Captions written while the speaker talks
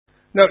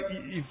Now,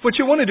 what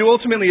you want to do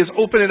ultimately is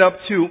open it up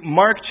to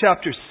Mark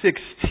chapter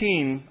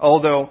 16,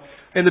 although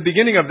in the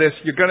beginning of this,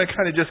 you're going to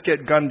kind of just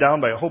get gunned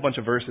down by a whole bunch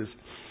of verses.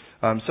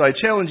 So I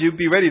challenge you,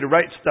 be ready to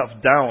write stuff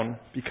down,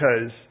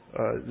 because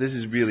this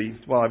is really,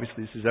 well,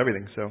 obviously this is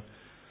everything. So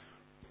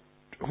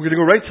we're going to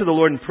go right to the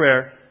Lord in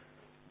prayer.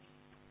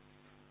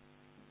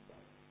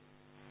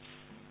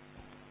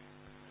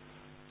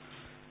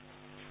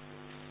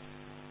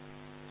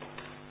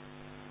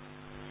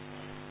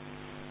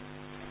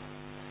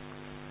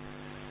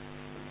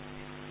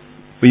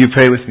 Will you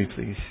pray with me,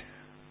 please?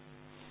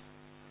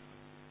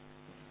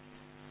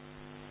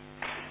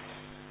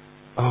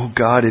 Oh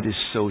God, it is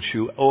so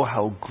true. Oh,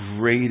 how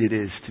great it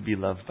is to be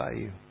loved by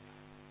you.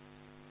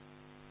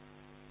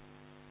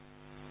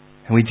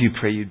 And we do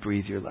pray you'd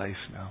breathe your life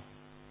now.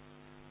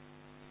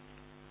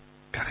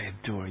 God, I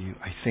adore you.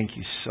 I thank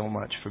you so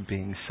much for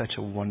being such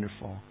a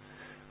wonderful,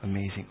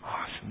 amazing,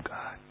 awesome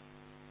God.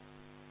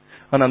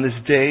 And on this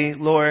day,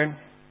 Lord,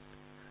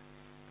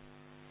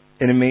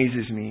 it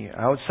amazes me.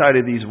 Outside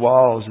of these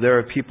walls, there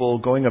are people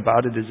going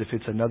about it as if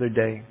it's another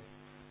day,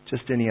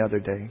 just any other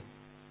day.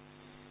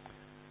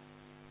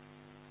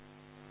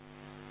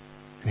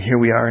 And here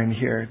we are in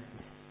here,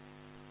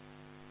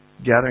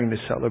 gathering to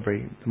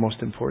celebrate the most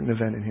important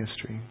event in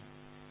history.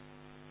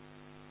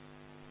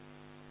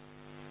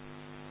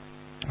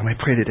 And I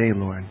pray today,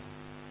 Lord,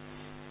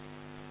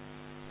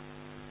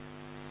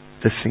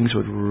 that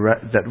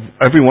that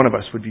every one of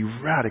us would be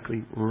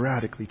radically,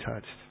 radically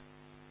touched.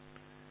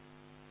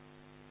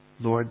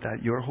 Lord,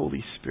 that your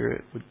Holy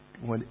Spirit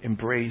would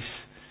embrace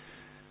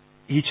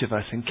each of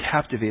us and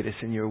captivate us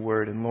in your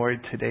word. And Lord,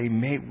 today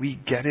may we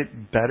get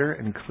it better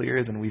and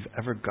clearer than we've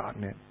ever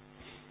gotten it.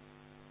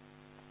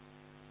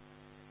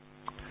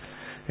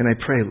 And I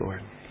pray, Lord,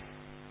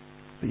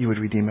 that you would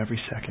redeem every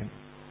second.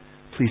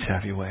 Please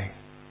have your way.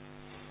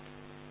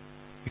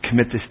 We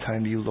commit this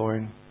time to you,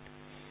 Lord.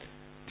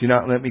 Do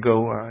not let me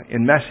go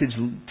in message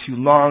too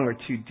long or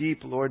too deep,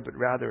 Lord, but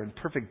rather in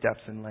perfect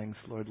depth and length,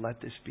 Lord. Let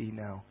this be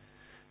now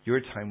your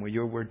time where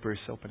your word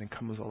bursts open and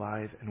comes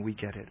alive and we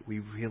get it. We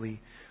really,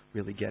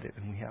 really get it.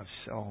 And we have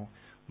so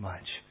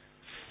much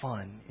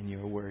fun in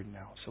your word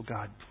now. So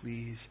God,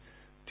 please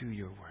do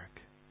your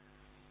work.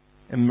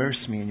 Immerse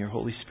me in your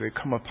Holy Spirit.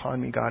 Come upon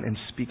me, God, and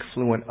speak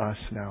fluent us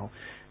now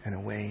in a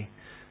way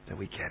that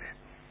we get it.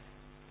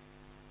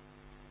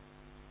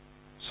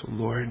 So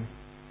Lord,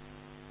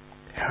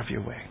 have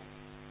your way.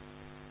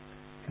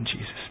 In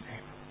Jesus'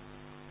 name.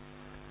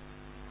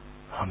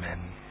 Amen.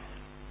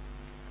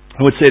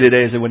 I would say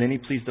today is that when any,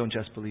 please don't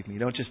just believe me.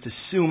 Don't just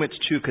assume it's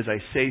true because I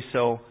say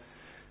so.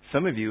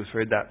 Some of you have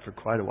heard that for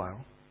quite a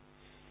while.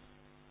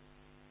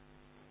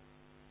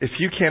 If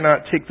you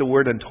cannot take the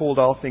word and hold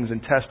all things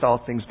and test all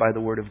things by the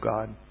word of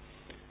God,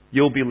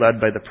 you'll be led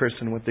by the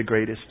person with the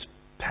greatest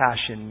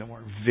passion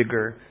or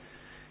vigor.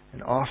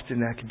 And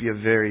often that can be a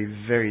very,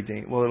 very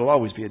it'll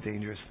always be a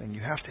dangerous thing.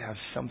 You have to have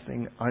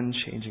something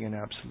unchanging and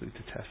absolute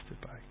to test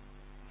it by.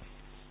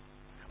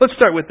 Let's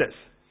start with this.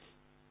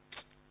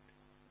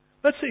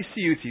 Let's say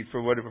Ciuti, for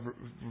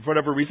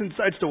whatever reason,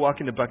 decides to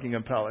walk into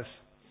Buckingham Palace.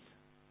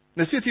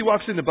 Now, Ciuti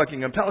walks into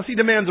Buckingham Palace. He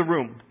demands a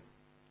room.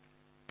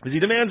 As he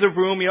demands a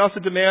room, he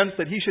also demands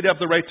that he should have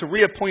the right to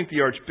reappoint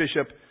the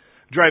Archbishop,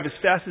 drive as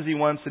fast as he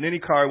wants in any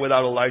car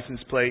without a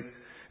license plate,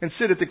 and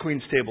sit at the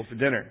Queen's table for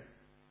dinner.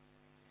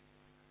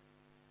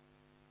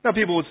 Now,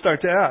 people would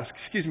start to ask,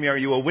 excuse me, are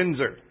you a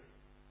Windsor?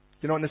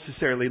 You don't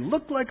necessarily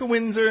look like a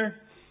Windsor.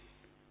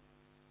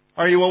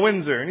 Are you a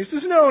Windsor? And he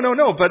says,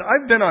 no, but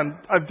I've been on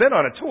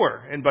a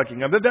tour in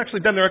Buckingham. I've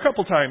actually been there a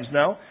couple times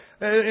now.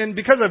 And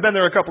because I've been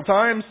there a couple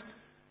times,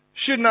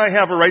 shouldn't I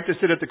have a right to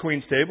sit at the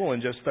Queen's table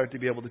and just start to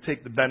be able to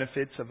take the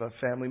benefits of a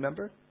family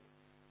member?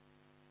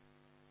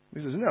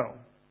 He says, no.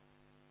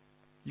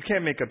 You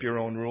can't make up your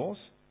own rules.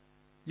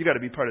 You got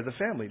to be part of the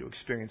family to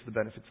experience the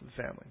benefits of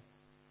the family.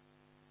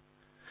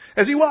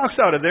 As he walks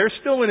out of there,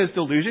 still in his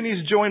delusion,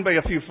 he's joined by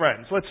a few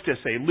friends. Let's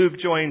just say Luke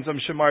joins him,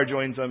 Shamar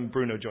joins him,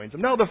 Bruno joins him.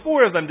 Now the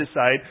four of them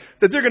decide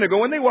that they're going to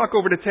go and they walk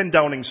over to 10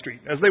 Downing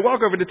Street. As they walk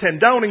over to 10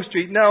 Downing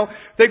Street, now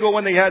they go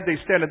and they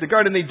stand at the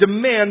guard and they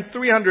demand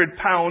 £300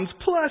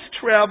 plus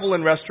travel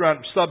and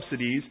restaurant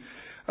subsidies.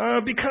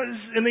 And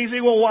they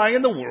say, well, why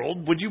in the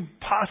world would you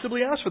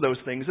possibly ask for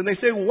those things? And they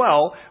say,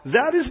 well,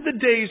 that is the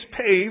day's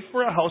pay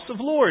for a House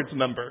of Lords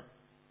member.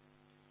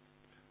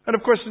 And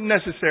of course,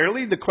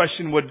 necessarily, the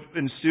question would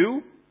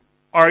ensue,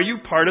 are you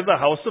part of the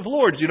House of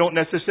Lords? You don't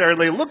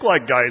necessarily look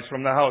like guys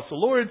from the House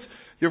of Lords.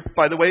 You're,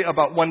 by the way,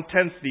 about 1/10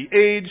 the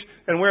age,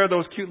 and wear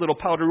those cute little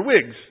powder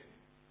wigs.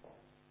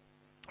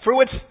 For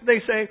which they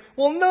say,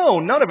 well, no,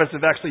 none of us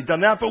have actually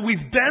done that, but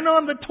we've been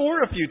on the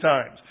tour a few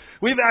times.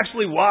 We've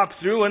actually walked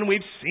through and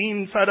we've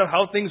seen sort of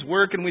how things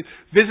work, and we've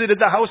visited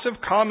the House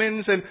of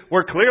Commons, and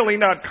we're clearly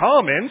not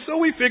commons, so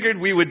we figured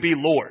we would be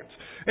lords.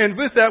 And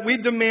with that,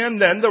 we demand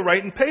then the right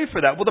and pay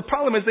for that. Well, the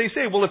problem is they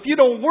say, well, if you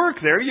don't work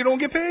there, you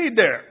don't get paid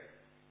there.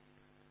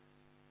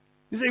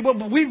 You say, well,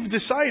 but we've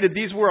decided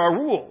these were our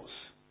rules.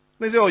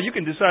 And they say, oh, you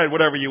can decide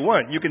whatever you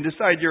want. You can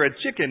decide you're a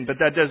chicken, but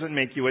that doesn't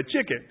make you a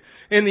chicken.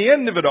 In the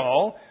end of it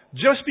all,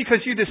 just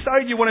because you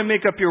decide you want to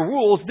make up your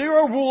rules, there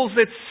are rules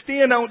that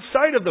stand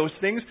outside of those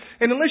things.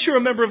 And unless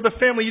you're a member of the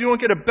family, you don't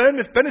get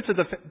benefits of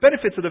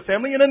the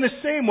family. And in the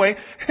same way,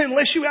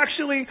 unless you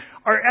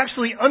are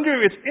under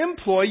its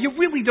employ, you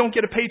really don't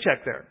get a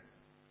paycheck there.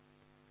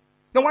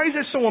 Now, why is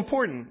this so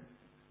important?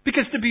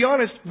 Because to be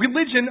honest,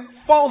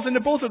 religion falls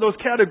into both of those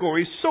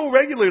categories so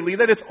regularly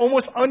that it's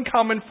almost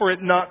uncommon for it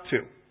not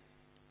to.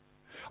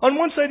 On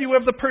one side, you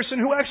have the person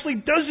who actually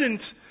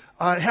doesn't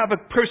have a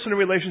personal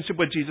relationship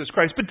with Jesus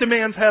Christ, but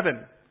demands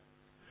heaven.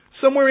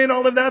 Somewhere in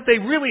all of that, they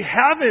really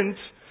haven't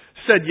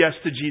said yes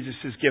to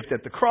Jesus' gift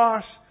at the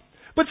cross,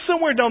 but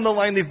somewhere down the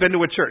line, they've been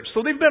to a church.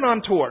 So they've been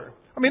on tour.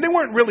 I mean, they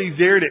weren't really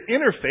there to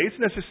interface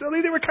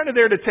necessarily. They were kind of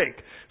there to take.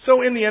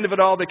 So in the end of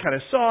it all, they kind of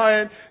saw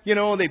it.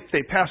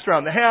 They passed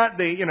around the hat.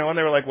 And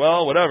they were like,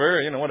 well, whatever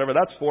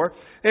that's for.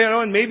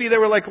 And maybe they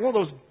were like, well,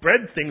 those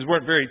bread things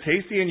weren't very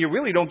tasty, and you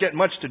really don't get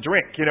much to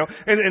drink,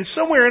 And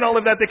somewhere in all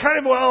of that, they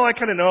kind of, I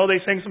kind of know. They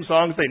sang some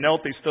songs. They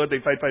knelt. They stood. They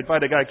fight.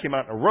 A guy came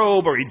out in a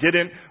robe, or he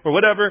didn't, or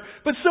whatever.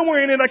 But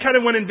somewhere in it, I kind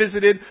of went and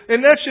visited,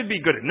 and that should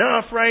be good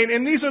enough, right?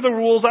 And these are the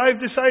rules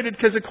I've decided,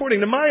 because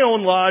according to my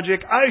own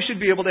logic, I should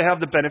be able to have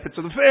the benefits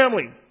of the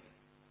family.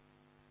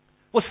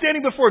 Well,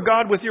 standing before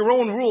God with your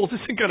own rules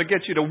isn't going to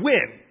get you to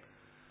win.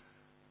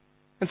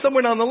 And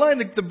somewhere down the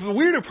line, the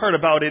weirder part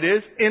about it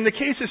is, in the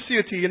case of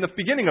Suti, in the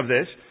beginning of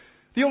this,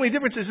 the only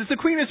difference is the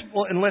queen is,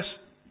 well, unless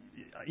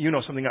you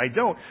know something I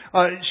don't,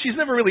 she's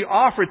never really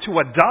offered to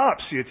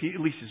adopt Suti,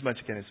 at least as much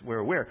again as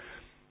we're aware.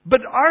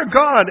 But our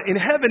God in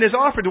heaven has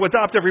offered to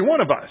adopt every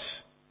one of us.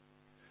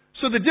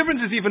 So the difference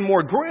is even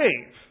more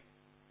grave.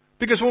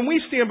 Because when we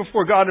stand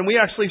before God and we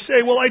actually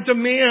say, well, I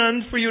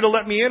demand for you to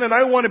let me in, and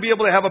I want to be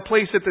able to have a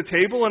place at the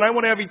table, and I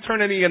want to have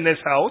eternity in this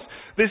house.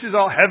 This is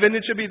all heaven.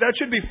 That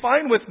should be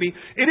fine with me.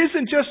 It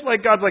isn't just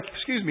like God's like,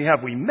 excuse me,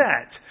 have we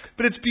met?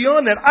 But it's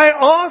beyond that. I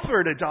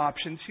offered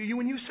adoption to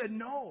you and you said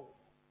no.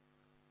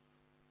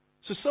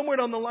 So somewhere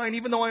down the line,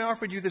 even though I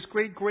offered you this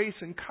great grace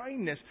and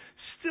kindness,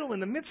 still in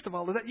the midst of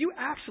all of that, you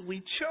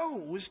absolutely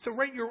chose to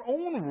write your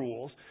own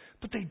rules,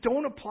 but they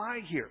don't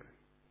apply here.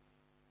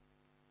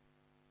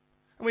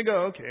 And we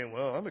go, okay,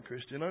 well, I'm a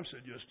Christian. I've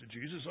said yes to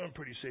Jesus. I'm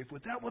pretty safe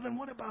with that. Well, then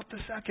what about the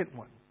second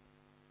one?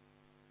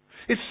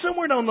 It's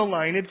somewhere down the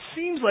line. It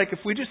seems like if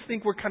we just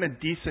think we're kind of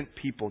decent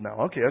people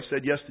now. Okay, I've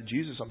said yes to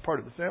Jesus. I'm part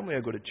of the family.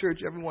 I go to church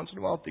every once in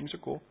a while. Things are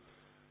cool.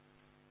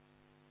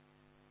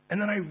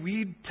 And then I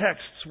read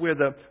texts where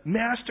the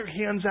master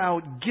hands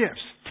out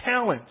gifts,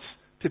 talents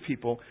to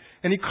people,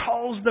 and he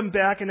calls them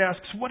back and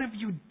asks, what have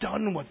you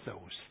done with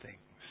those things?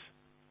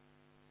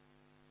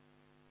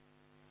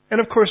 And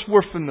of course,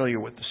 we're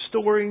familiar with the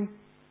story.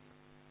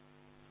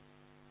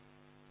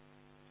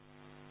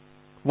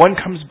 One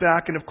comes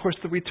back, and of course,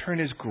 the return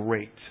is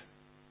great.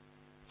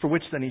 For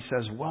which then he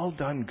says, well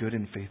done, good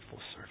and faithful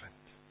servant.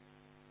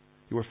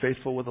 You were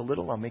faithful with a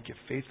little, I'll make you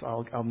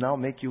faithful. I'll now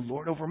make you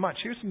Lord over much.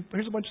 Here's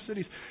a bunch of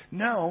cities.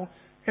 Now,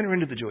 enter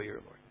into the joy of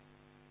your Lord.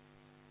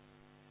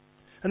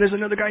 And there's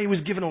another guy who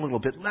was given a little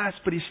bit less,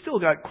 but he still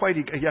got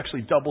he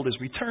actually doubled his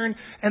return,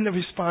 and the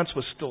response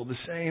was still the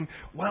same.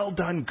 Well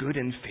done, good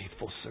and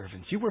faithful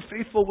servant. You were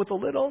faithful with a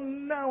little,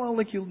 now I'll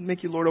make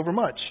you Lord over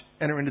much.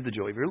 Enter into the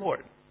joy of your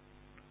Lord.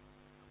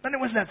 Then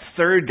there was that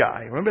third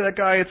guy. Remember that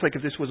guy? It's like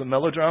if this was a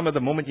melodrama, the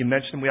moment you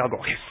mention him, we all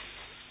go,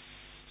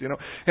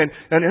 And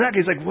in that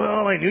case, like,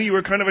 well, I knew you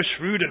were kind of a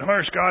shrewd and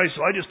harsh guy,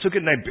 so I just took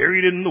it and I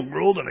buried it in the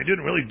world, and I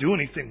didn't really do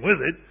anything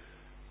with it.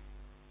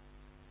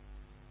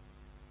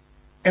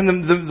 And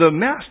the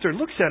master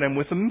looks at him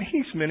with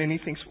amazement, and he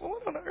thinks, well,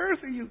 what on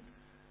earth are you?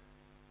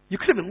 You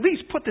could have at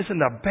least put this in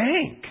the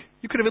bank.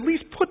 You could have at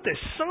least put this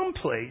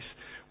someplace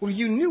where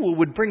you knew it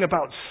would bring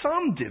about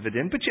some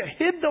dividend, but you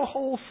hid the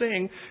whole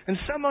thing, and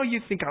somehow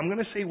you think, I'm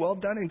going to say, well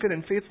done and good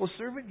and faithful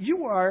servant.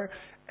 You are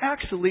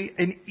actually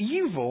an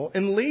evil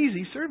and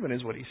lazy servant,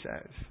 is what he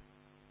says.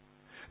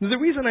 The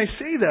reason I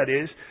say that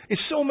is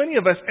so many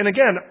of us, and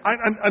again,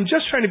 I'm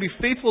just trying to be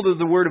faithful to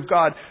the Word of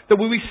God, that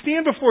when we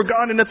stand before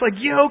God and it's like,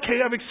 yeah, okay,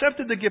 I've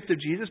accepted the gift of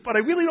Jesus, but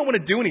I really don't want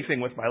to do anything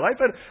with my life.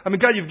 I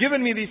mean, God, you've given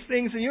me these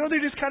things, and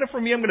they're just kind of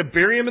for me. I'm going to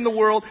bury them in the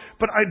world.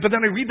 But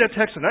then I read that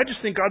text, and I just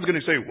think God's going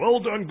to say,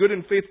 well done, good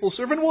and faithful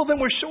servant. Well,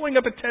 then we're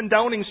showing up at 10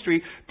 Downing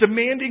Street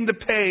demanding to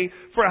pay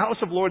for a house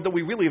of Lord that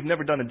we really have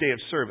never done a day of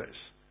service.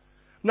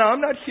 Now,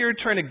 I'm not here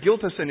trying to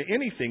guilt us into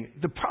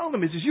anything. The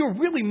problem is you're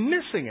really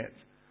missing it.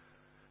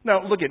 Now,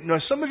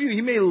 some of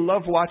you may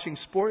love watching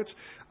sports.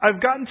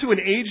 I've gotten to an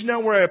age now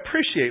where I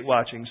appreciate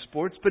watching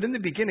sports, but in the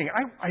beginning,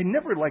 I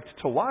never liked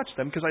to watch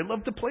them because I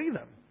loved to play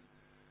them.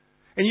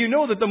 And you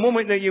know that the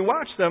moment that you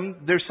watch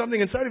them, there's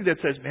something inside of you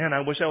that says, man,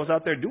 I wish I was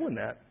out there doing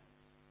that.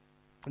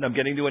 And I'm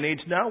getting to an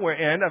age now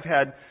and I've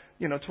had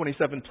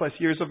 27 plus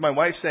years of my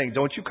wife saying,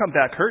 don't you come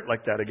back hurt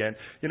like that again.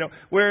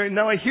 Where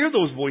now I hear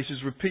those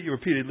voices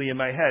repeatedly in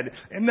my head.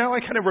 And now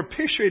I kind of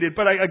appreciate it.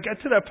 But I get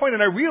to that point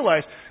and I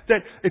realize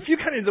that if you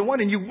kind of the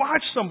one and you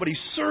watch somebody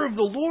serve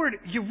the Lord,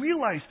 you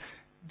realize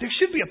there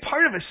should be a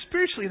part of us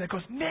spiritually that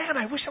goes, man,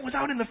 I wish I was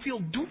out in the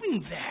field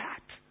doing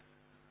that.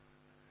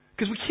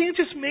 Because we can't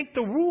just make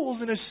the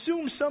rules and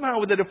assume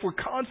somehow that if we're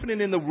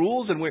confident in the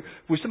rules and we're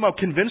somehow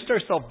convinced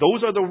ourselves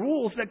those are the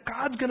rules, that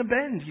God's going to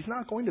bend. He's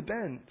not going to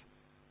bend.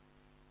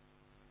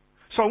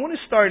 So I want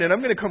to start, and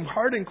I'm going to come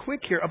hard and quick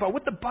here, about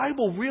what the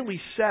Bible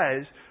really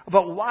says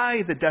about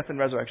why the death and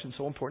resurrection is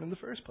so important in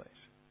the first place.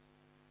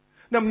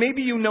 Now,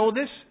 maybe you know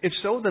this. If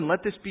so, then let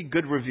this be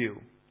good review.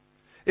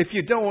 If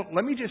you don't,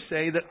 let me just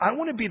say that I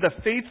want to be the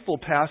faithful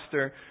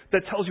pastor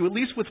that tells you, at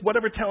least with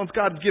whatever talents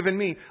God's given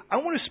me, I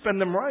want to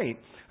spend them right.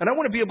 And I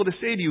want to be able to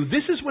say to you,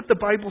 this is what the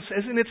Bible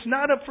says, and it's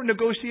not up for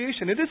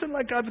negotiation. It isn't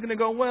like God's going to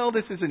go, well,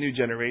 this is a new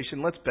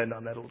generation. Let's bend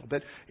on that a little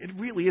bit. It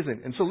really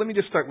isn't. And so let me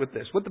just start with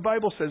this. What the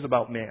Bible says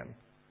about man.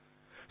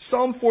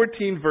 Psalm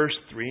 14, verse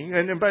 3,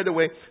 and by the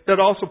way, that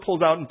also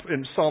pulls out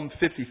in Psalm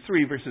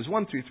 53, verses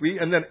 1 through 3,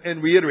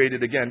 and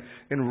reiterated again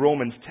in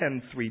Romans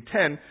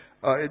 10:3:10,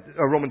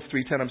 Romans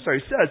 3:10,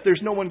 says,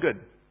 there's no one good.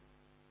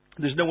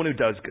 There's no one who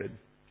does good.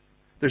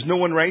 There's no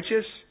one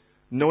righteous,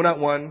 no, not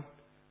one.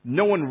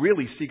 No one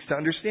really seeks to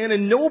understand,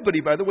 and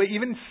nobody, by the way,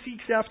 even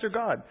seeks after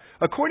God.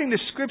 According to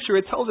Scripture,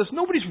 it tells us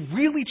nobody's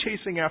really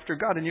chasing after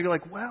God, and you're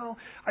like, well,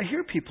 I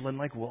hear people and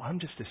like, well, I'm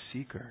just a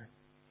seeker.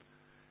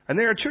 And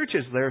there are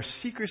churches, there are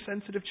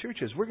seeker-sensitive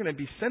churches. We're going to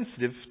be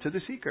sensitive to the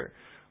seeker.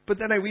 But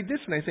then I read this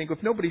and I think, if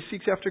nobody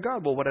seeks after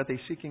God, well, what are they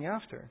seeking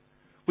after?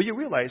 Well, you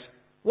realize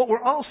what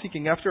we're all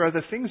seeking after are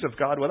the things of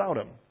God without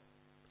Him.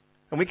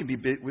 And we can be,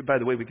 by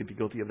the way, we could be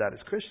guilty of that as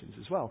Christians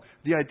as well.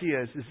 The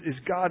idea is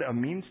God a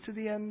means to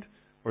the end,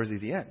 or is He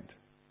the end?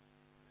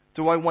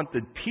 Do I want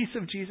the peace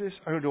of Jesus,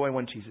 or do I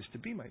want Jesus to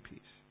be my peace?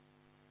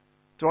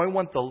 Do I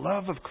want the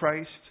love of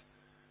Christ,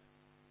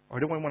 or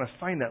do I want to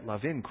find that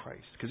love in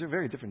Christ? Because they're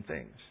very different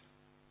things.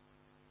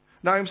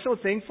 Now, I'm so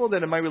thankful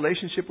that in my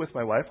relationship with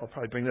my wife, I'll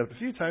probably bring that up a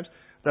few times,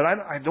 that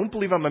I don't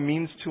believe I'm a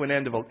means to an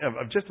end of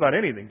just about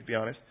anything, to be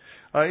honest.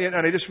 And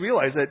I just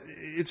realized that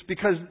it's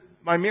because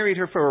I married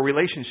her for a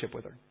relationship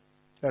with her.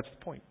 That's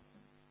the point.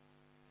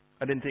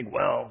 I didn't think,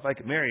 well, if I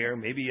could marry her,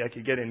 maybe I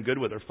could get in good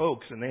with her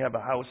folks, and they have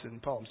a house in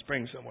Palm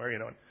Springs somewhere,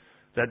 and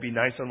that'd be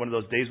nice on one of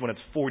those days when it's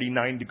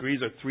 49 degrees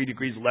or 3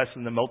 degrees less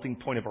than the melting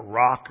point of a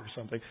rock or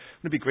something.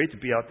 It'd be great to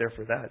be out there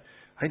for that.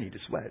 I need to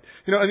sweat.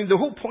 The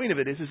whole point of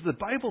it is the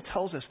Bible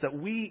tells us that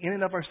we, in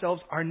and of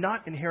ourselves, are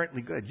not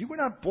inherently good. You were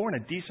not born a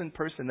decent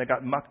person that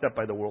got mucked up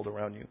by the world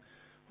around you.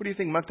 What do you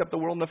think mucked up the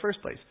world in the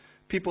first place?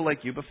 People like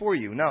you before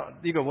you. Now,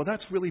 you go, well,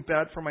 that's really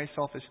bad for my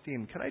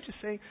self-esteem. Can I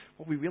just say,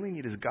 what we really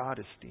need is God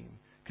esteem.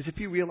 Because if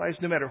you realize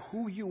no matter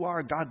who you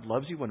are, God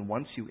loves you and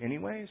wants you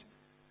anyways,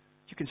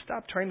 you can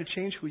stop trying to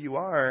change who you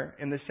are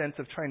in the sense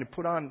of trying to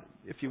put on,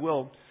 if you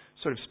will,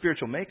 sort of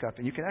spiritual makeup.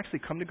 And you can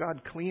actually come to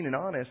God clean and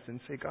honest and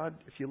say, God,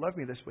 if you love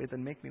me this way,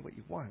 then make me what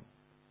you want.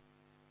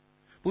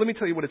 But let me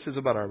tell you what it says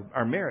about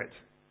our merit.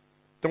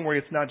 Don't worry,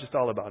 it's not just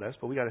all about us,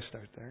 but we got to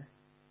start there.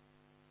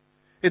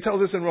 It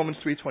tells us in Romans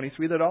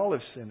 3:23 that all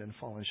have sinned and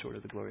fallen short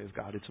of the glory of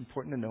God. It's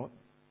important to note,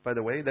 by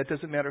the way, that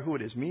doesn't matter who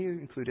it is, me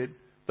included,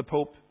 the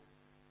Pope.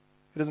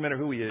 It doesn't matter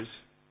who he is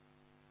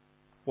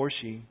or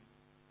she.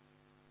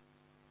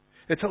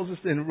 It tells us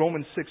in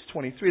Romans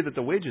 6:23 that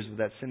the wages of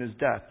that sin is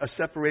death, a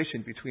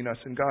separation between us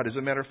and God. As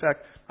a matter of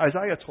fact,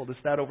 Isaiah told us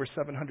that over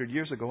 700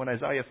 years ago in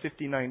Isaiah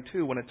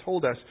 59:2 when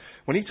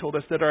he told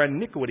us that our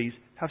iniquities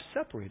have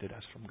separated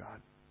us from God.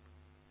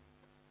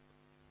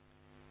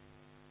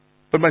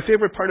 But my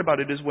favorite part about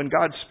it is when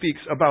God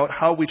speaks about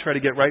how we try to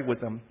get right with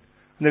Him.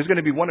 And there's going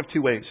to be one of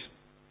two ways.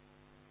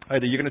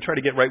 Either you're going to try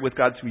to get right with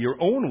God through your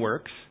own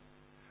works.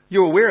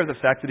 You're aware of the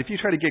fact that if you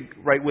try to get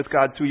right with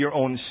God through your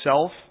own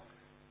self,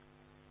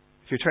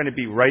 if you're trying to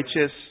be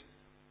righteous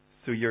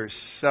through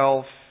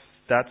yourself,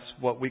 that's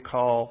what we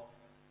call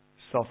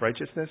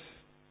self-righteousness.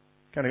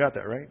 Kind of got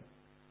that, right?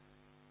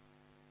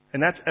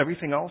 And that's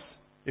everything else.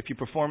 If you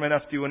perform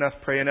enough, do enough,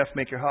 pray enough,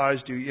 make your Hajj,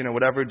 do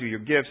whatever, do your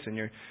gifts,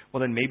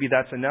 well then maybe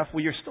that's enough.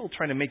 Well, you're still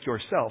trying to make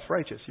yourself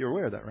righteous. You're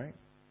aware of that, right?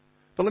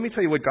 But let me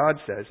tell you what God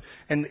says.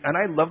 And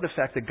I love the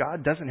fact that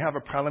God doesn't have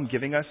a problem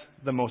giving us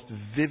the most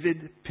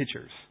vivid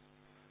pictures.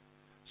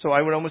 So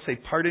I would almost say,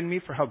 pardon me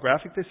for how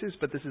graphic this is,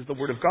 but this is the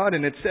Word of God.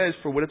 And it says,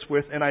 for what it's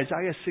worth, in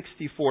Isaiah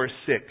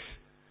 64:6,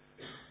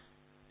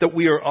 that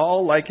we are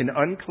all like an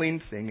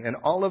unclean thing, and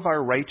all of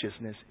our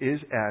righteousness is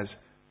as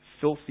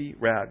filthy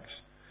rags.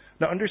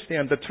 Now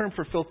understand, the term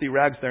for filthy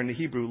rags there in the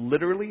Hebrew,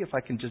 literally, if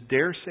I can just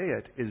dare say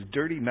it, is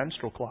dirty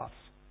menstrual cloths.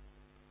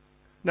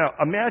 Now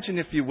imagine,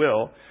 if you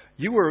will,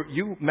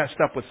 you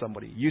messed up with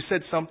somebody. You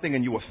said something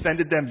and you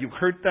offended them, you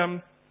hurt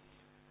them,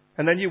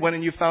 and then you went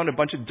and you found a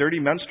bunch of dirty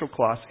menstrual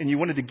cloths and you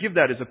wanted to give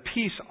that as a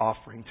peace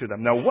offering to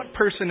them. Now what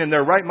person in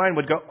their right mind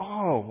would go,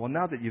 oh, well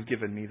now that you've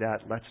given me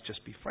that, let's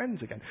just be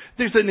friends again.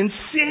 There's an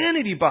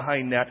insanity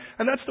behind that,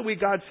 and that's the way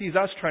God sees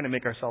us trying to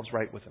make ourselves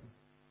right with Him.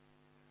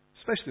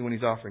 Especially when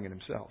He's offering it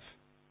Himself.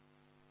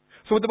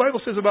 So what the Bible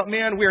says about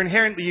man, we're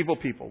inherently evil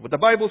people. What the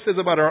Bible says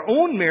about our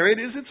own merit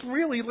is it's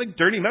really like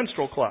dirty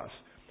menstrual cloths.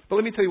 But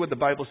let me tell you what the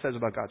Bible says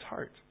about God's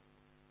heart.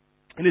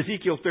 In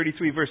Ezekiel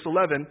 33 verse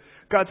 11,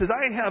 God says,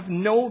 I have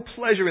no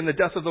pleasure in the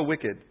death of the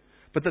wicked,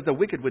 but that the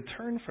wicked would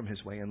turn from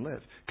his way and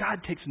live. God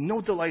takes no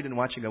delight in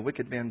watching a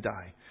wicked man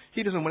die.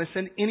 He doesn't want to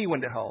send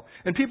anyone to hell.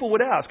 And people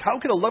would ask, how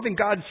could a loving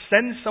God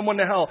send someone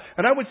to hell?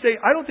 And I would say,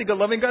 I don't think a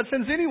loving God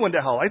sends anyone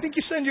to hell. I think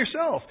you send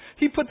yourself.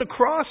 He put the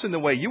cross in the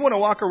way. You want to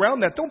walk around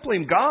that. Don't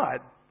blame God.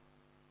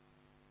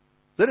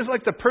 That is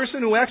like the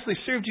person who actually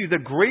served you the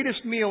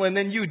greatest meal and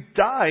then you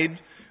died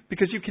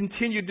because you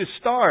continued to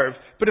starve.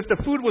 But if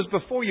the food was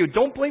before you,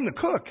 don't blame the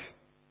cook.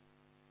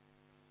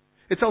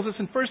 It tells us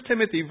in 1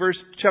 Timothy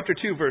chapter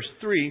 2, verse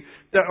 3,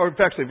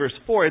 verse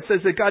 4, it says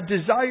that God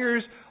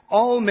desires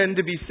all men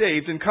to be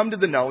saved and come to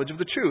the knowledge of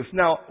the truth.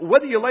 Now,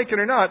 whether you like it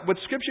or not, what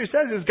Scripture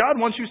says is God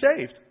wants you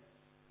saved.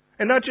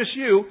 And not just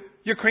you,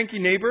 your cranky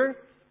neighbor,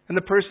 and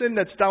the person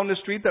that's down the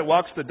street that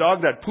walks the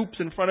dog that poops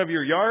in front of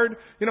your yard.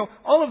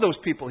 All of those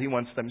people He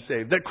wants them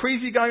saved. That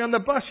crazy guy on the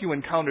bus you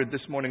encountered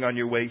this morning on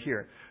your way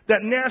here. That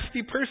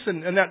nasty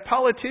person and that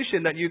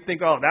politician that you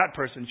think, oh, that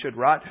person should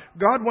rot.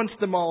 God wants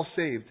them all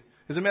saved.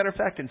 As a matter of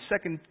fact, in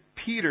 2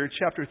 Peter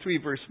chapter 3,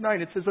 verse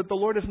 9, it says that the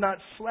Lord is not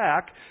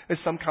slack, as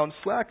some count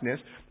slackness,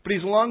 but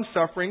He's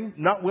long-suffering,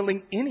 not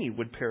willing any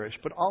would perish,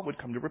 but all would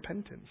come to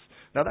repentance.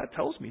 Now that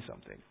tells me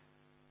something.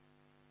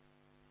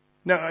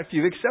 Now, if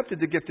you've accepted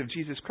the gift of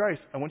Jesus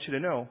Christ, I want you to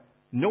know,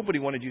 nobody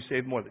wanted you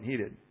saved more than He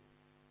did.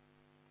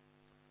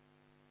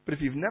 But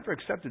if you've never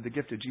accepted the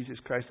gift of Jesus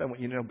Christ, I want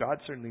you to know God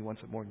certainly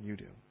wants it more than you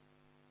do.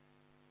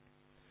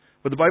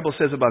 What the Bible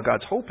says about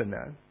God's hope in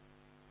that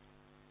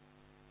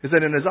is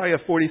that in Isaiah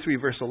 43,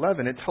 verse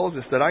 11, it tells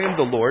us that I am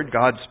the Lord,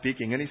 God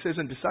speaking, and He says,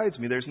 and besides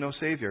me, there's no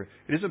Savior.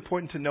 It is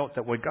important to note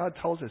that what God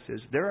tells us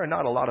is there are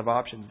not a lot of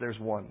options. There's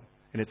one,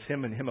 and it's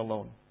Him and Him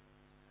alone.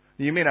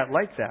 You may not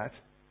like that,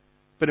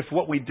 but if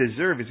what we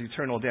deserve is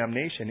eternal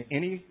damnation,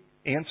 any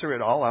answer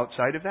at all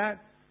outside of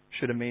that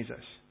should amaze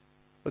us.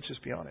 Let's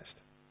just be honest.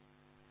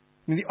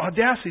 I mean, the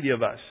audacity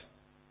of us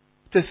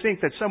to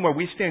think that somewhere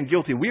we stand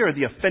guilty. We are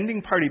the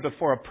offending party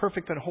before a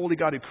perfect and holy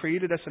God who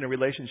created us in a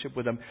relationship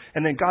with Him.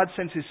 And then God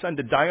sends His Son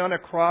to die on a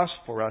cross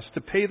for us,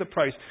 to pay the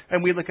price.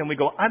 And we look and we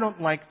go, I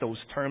don't like those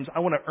terms. I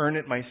want to earn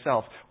it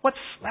myself. What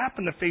slap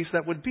in the face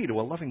that would be to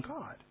a loving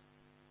God.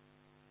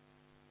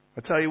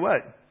 I'll tell you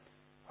what.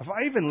 If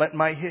I even let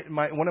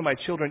one of my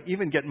children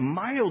even get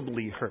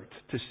mildly hurt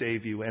to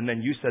save you, and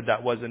then you said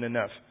that wasn't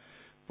enough,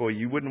 boy,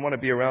 you wouldn't want to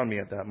be around me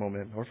at that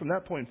moment, or from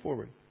that point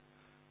forward.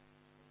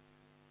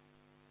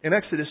 In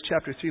Exodus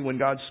chapter 3, when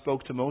God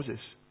spoke to Moses,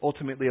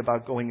 ultimately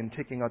about going and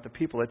taking out the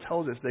people, it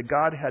tells us that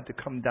God had to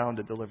come down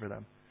to deliver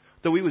them.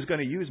 Though He was going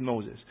to use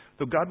Moses,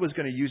 though God was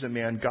going to use a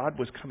man, God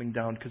was coming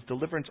down, because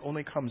deliverance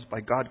only comes by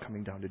God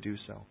coming down to do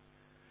so.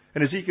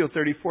 In Ezekiel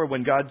 34,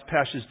 when God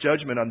passes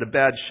judgment on the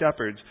bad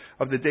shepherds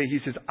of the day, He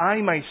says, I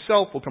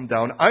myself will come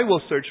down. I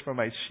will search for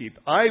my sheep.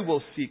 I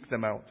will seek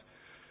them out.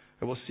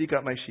 I will seek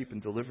out my sheep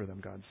and deliver them,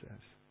 God says.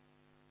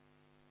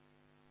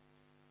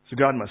 So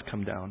God must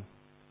come down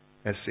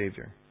as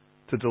Savior,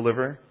 to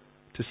deliver,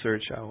 to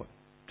search out,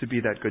 to be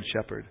that good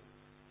shepherd.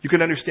 You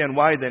can understand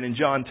why then in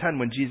John 10,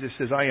 when Jesus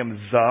says, I am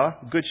the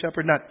good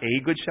shepherd, not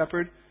a good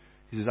shepherd.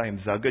 He says, I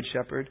am the good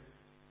shepherd.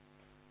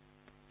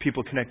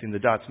 People connecting the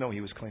dots know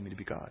He was claiming to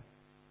be God.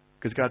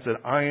 Because God said,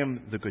 I am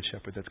the good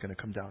shepherd that's going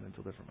to come down and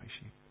deliver my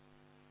sheep.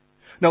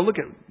 Now look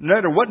at, no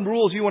matter what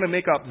rules you want to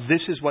make up,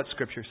 this is what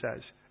Scripture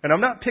says. And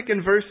I'm not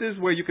picking verses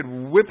where you could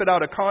whip it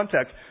out of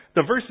context.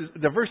 The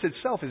verse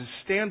itself is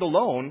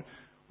standalone,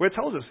 where it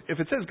tells us, if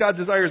it says God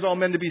desires all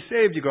men to be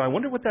saved, you go, I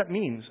wonder what that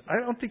means.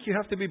 I don't think you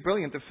have to be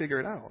brilliant to figure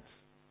it out.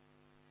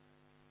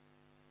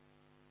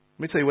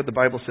 Let me tell you what the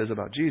Bible says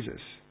about Jesus.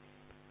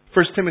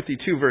 1 Timothy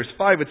 2, verse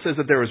 5, it says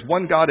that there is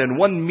one God and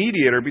one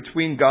mediator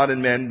between God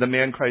and men, the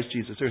man Christ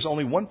Jesus. There's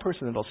only one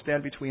person that will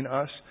stand between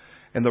us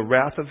and the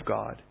wrath of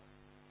God.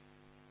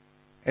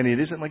 And it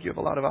isn't like you have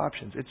a lot of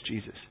options. It's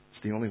Jesus.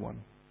 It's the only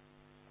one.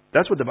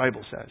 That's what the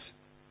Bible says.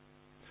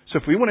 So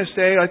if we want to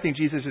say, I think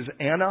Jesus is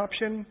an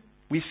option,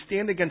 we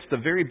stand against the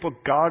very book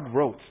God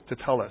wrote to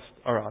tell us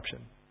our option.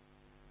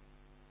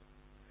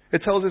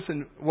 It tells us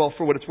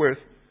for what it's worth,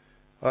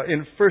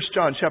 in 1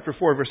 John chapter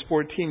 4, verse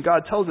 14,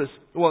 John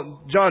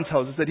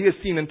tells us that he has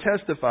seen and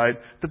testified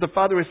that the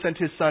Father has sent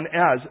His Son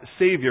as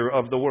Savior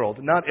of the world.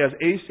 Not as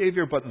a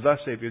Savior, but the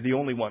Savior, the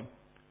only one.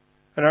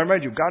 And I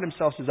remind you, God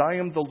Himself says, I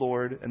am the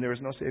Lord, and there is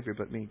no Savior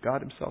but me.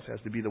 God Himself has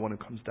to be the one who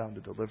comes down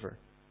to deliver.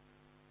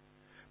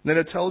 And then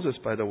it tells us,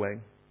 by the way,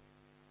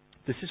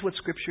 this is what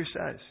Scripture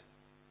says.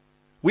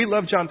 We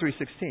love John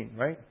 3:16,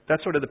 right?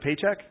 That's sort of the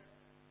paycheck.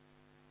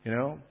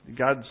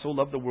 God so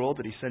loved the world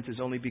that He sent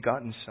His only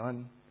begotten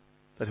Son,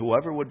 that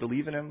whoever would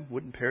believe in Him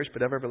wouldn't perish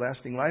but have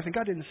everlasting life. And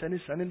God didn't send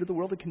His Son into the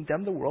world to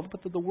condemn the world,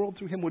 but that the world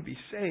through Him would be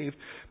saved.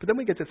 But then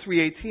we get to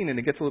 3:18 and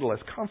it gets a little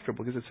less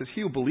comfortable, because it says,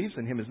 he who believes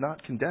in Him is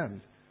not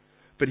condemned.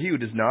 But he who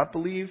does not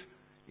believe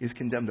is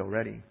condemned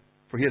already.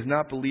 For he has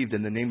not believed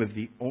in the name of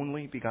the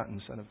only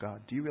begotten Son of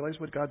God. Do you realize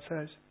what God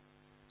says?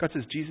 God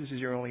says Jesus is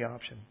your only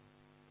option.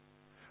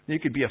 You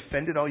could be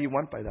offended all you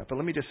want by that, but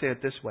let me just say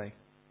it this way.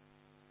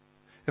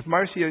 If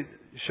Marcia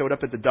showed up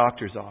at the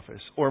doctor's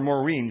office, or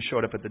Maureen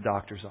showed up at the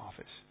doctor's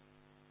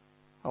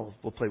office,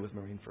 we'll play with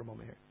Maureen for a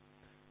moment here.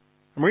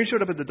 Maureen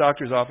showed up at the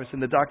doctor's office,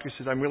 and the doctor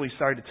says, I'm really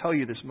sorry to tell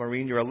you this,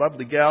 Maureen. You're a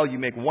lovely gal. You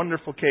make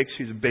wonderful cakes.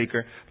 She's a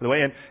baker, by the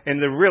way,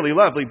 and they're really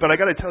lovely. But I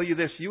got to tell you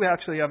this. You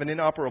actually have an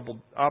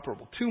inoperable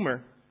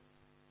tumor.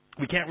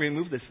 We can't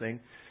remove this thing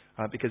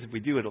because if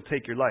we do, it'll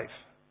take your life.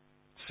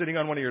 It's sitting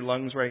on one of your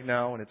lungs right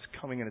now, and it's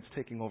coming and it's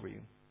taking over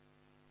you.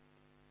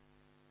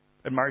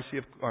 And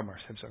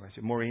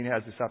Maureen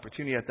has this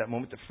opportunity at that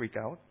moment to freak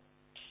out.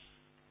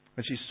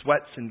 And she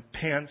sweats and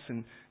pants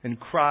and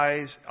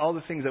cries, all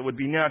the things that would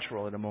be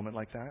natural at a moment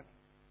like that.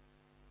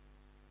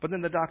 But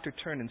then the doctor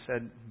turned and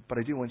said, but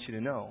I do want you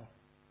to know,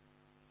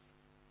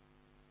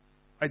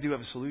 I do have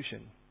a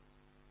solution.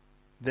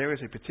 There is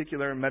a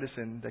particular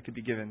medicine that could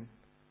be given.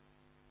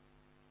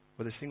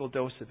 With a single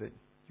dose of it,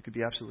 you could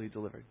be absolutely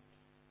delivered.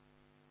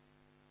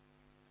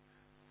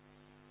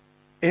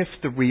 If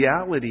the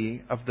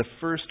reality of the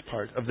first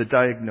part of the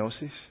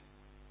diagnosis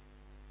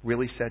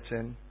really sets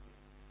in,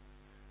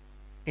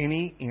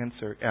 any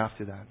answer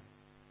after that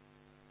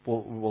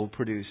will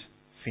produce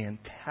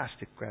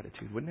fantastic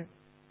gratitude, wouldn't it?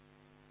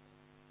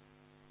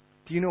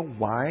 Do you know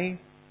why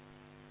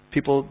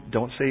people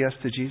don't say yes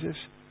to Jesus?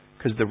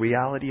 Because the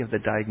reality of the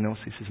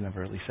diagnosis has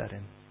never really set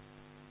in.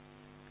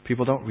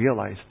 People don't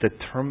realize the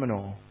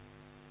terminal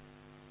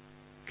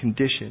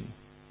condition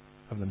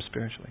of them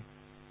spiritually.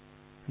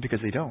 Because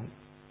they don't.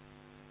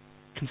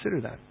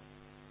 Consider that.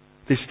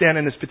 They stand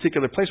in this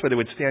particular place where they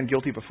would stand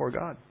guilty before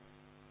God.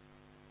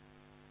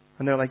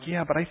 And they're like,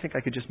 yeah, but I think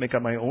I could just make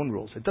up my own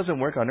rules. It doesn't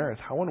work on earth.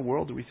 How in the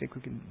world do we think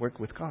we can work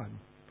with God?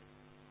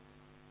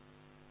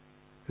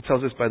 It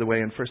tells us, by the way,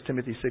 in 1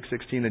 Timothy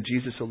 6:16 that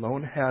Jesus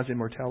alone has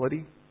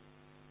immortality.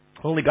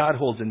 Only God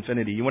holds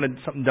infinity. You wanted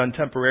something done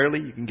temporarily,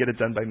 you can get it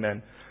done by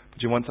men.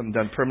 But you want something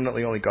done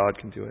permanently, only God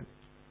can do it.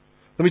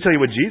 Let me tell you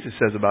what Jesus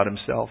says about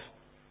himself.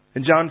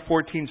 In John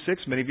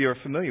 14:6, many of you are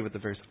familiar with the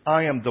verse.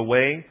 I am the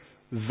way,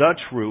 the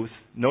truth,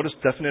 notice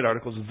definite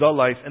articles, the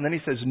life, and then he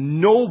says,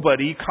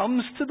 nobody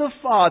comes to the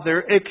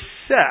Father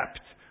except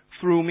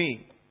through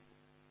me.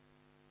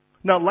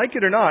 Now, like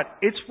it or not,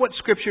 it's what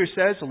Scripture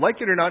says. Like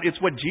it or not,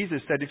 it's what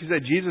Jesus said. If you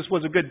said Jesus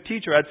was a good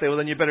teacher, I'd say, well,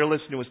 then you better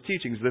listen to his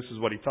teachings. This is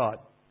what he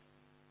taught.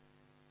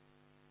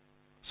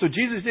 So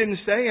Jesus didn't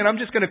say, and I'm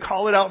just going to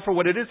call it out for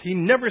what it is. He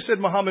never said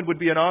Muhammad would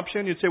be an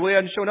option. You'd say, well, he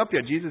hadn't shown up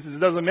yet. Jesus says, it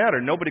doesn't matter.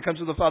 Nobody comes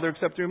to the Father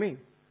except through me.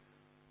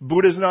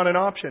 Buddha's not an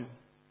option.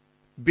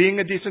 Being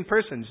a decent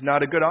person is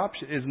not a good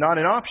option. Is not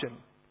an option.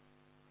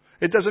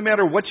 It doesn't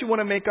matter what you want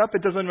to make up.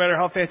 It doesn't matter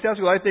how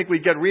fantastic. I think we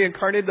get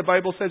reincarnated. The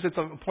Bible says it's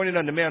appointed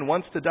unto man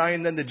once to die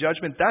and then the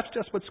judgment. That's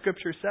just what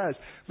Scripture says.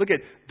 Look at,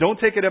 don't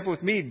take it up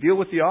with me. Deal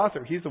with the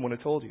author. He's the one who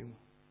told you.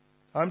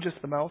 I'm just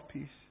the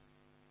mouthpiece.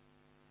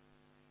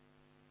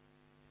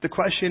 The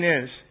question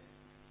is,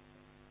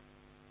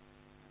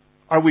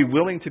 are we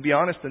willing to be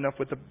honest enough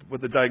with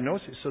the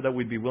diagnosis so that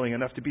we'd be willing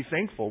enough to be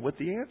thankful with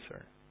the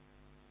answer?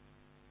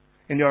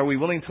 And are we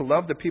willing to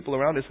love the people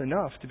around us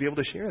enough to be able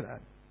to share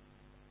that?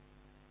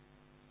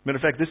 Matter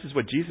of fact, this is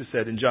what Jesus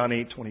said in John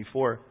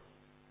 8:24.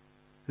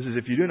 This is,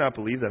 if you do not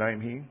believe that I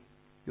am He,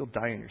 you'll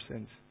die in your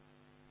sins.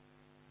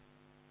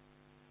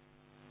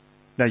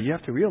 Now you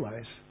have to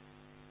realize,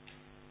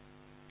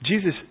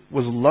 Jesus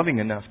was loving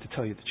enough to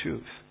tell you the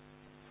truth.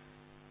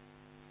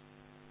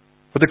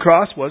 What the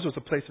cross was a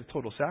place of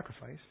total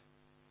sacrifice.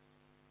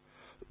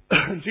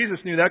 Jesus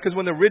knew that because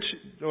when the rich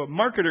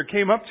marketer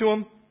came up to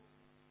him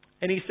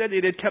and he said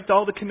they had kept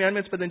all the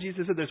commandments, but then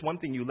Jesus said, there's one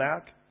thing you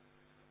lack.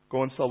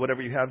 Go and sell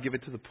whatever you have, give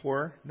it to the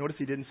poor. Notice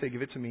he didn't say,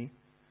 give it to me.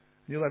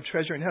 You'll have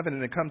treasure in heaven,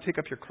 and then come take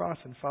up your cross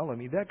and follow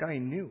me. That guy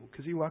knew,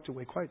 because he walked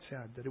away quite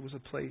sad, that it was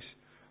a place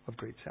of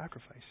great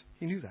sacrifice.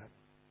 He knew that.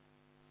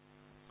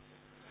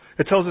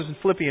 It tells us in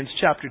Philippians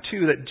chapter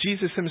 2 that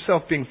Jesus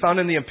himself, being found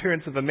in the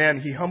appearance of a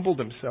man, he humbled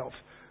himself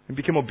and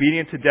became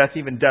obedient to death,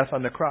 even death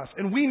on the cross.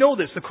 And we know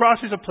this. The cross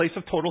is a place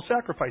of total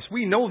sacrifice.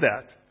 We know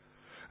that.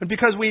 And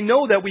because we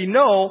know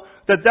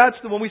that that's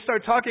when we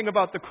start talking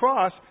about the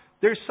cross,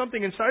 there's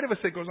something inside of us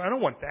that goes, I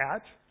don't want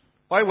that.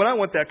 Why would I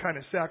want that kind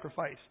of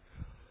sacrifice?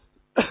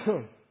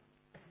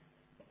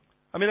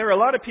 I mean, there are a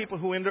lot of people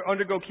who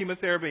undergo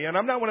chemotherapy, and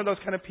I'm not one of those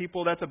kind of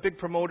people that's a big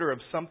promoter of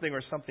something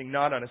or something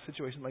not on a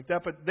situation like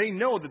that, but they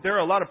know that there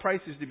are a lot of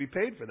prices to be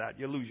paid for that.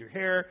 You lose your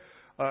hair,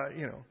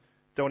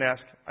 don't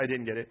ask, I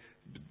didn't get it.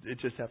 It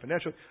just happened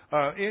naturally.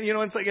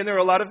 It's like, and there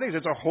are a lot of things.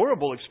 It's a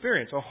horrible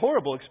experience.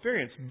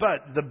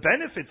 But the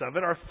benefits of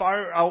it are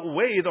far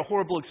outweigh the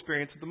horrible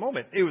experience at the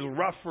moment. It was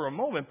rough for a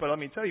moment, but let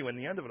me tell you, in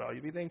the end of it all,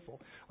 you'll be thankful.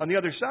 On the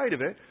other side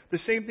of it, the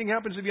same thing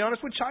happens, to be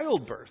honest, with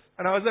childbirth.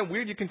 And how is that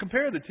weird? You can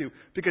compare the two.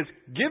 Because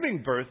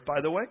giving birth,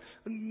 by the way,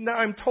 now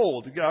I'm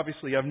told,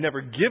 obviously I've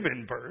never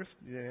given birth.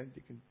 Yeah,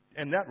 you can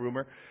end that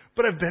rumor.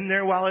 But I've been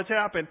there while it's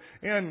happened.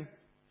 And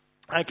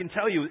I can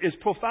tell you, as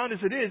profound as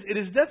it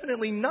is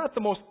definitely not the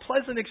most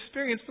pleasant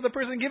experience for the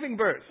person giving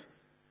birth.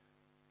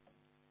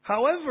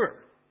 However,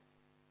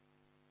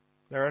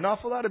 there are an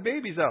awful lot of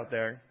babies out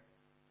there. And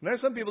there are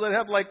some people that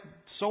have like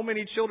so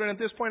many children at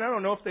this point, I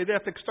don't know if they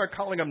have to start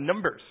calling them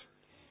numbers.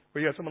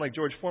 Where you have someone like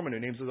George Foreman who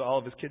names all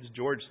of his kids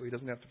George so he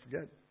doesn't have to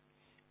forget.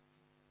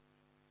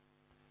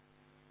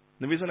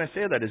 And the reason I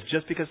say that is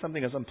just because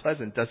something is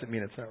unpleasant doesn't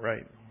mean it's not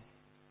right.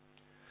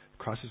 The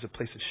cross is a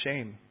place of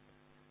shame.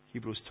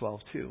 Hebrews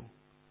 12:2.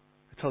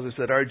 It tells us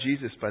that our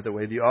Jesus, by the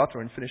way, the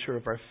author and finisher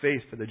of our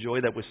faith, for the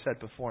joy that was set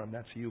before him,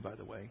 that's you, by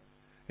the way,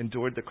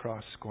 endured the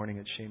cross, scorning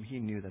its shame. He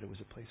knew that it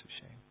was a place of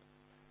shame.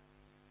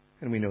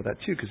 And we know that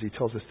too because he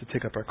tells us to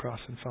take up our cross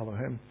and follow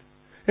him.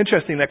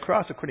 Interesting, that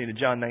cross, according to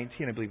John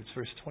 19, I believe it's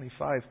verse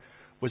 25,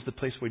 was the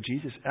place where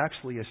Jesus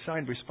actually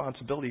assigned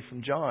responsibility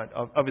from John,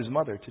 of his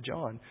mother to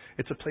John.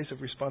 It's a place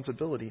of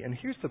responsibility. And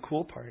here's the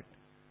cool part.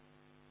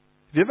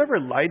 Have you ever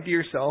lied to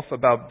yourself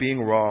about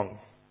being wrong,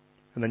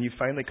 and then you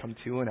finally come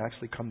to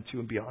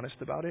and be honest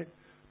about it?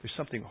 There's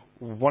something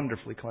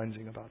wonderfully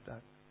cleansing about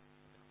that.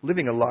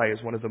 Living a lie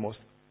is one of the most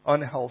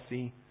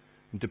unhealthy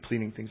and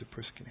depleting things a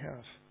person can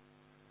have.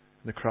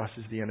 And the cross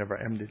is the end of our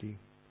enmity.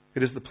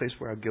 It is the place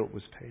where our guilt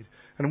was paid.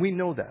 And we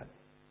know that.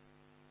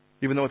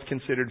 Even though it's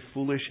considered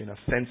foolish and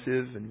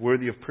offensive and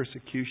worthy of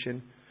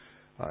persecution,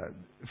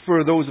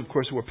 for those, of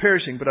course, who are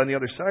perishing, but on the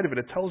other side of it,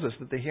 it tells us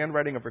that the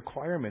handwriting of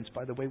requirements,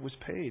 by the way, was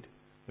paid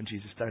when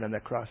Jesus died on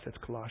that cross. That's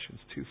Colossians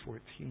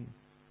 2:14.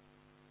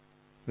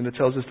 And it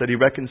tells us that he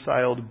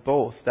reconciled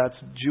both, that's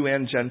Jew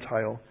and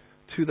Gentile,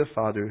 to the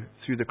Father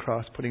through the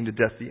cross, putting to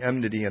death the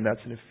enmity, and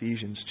that's in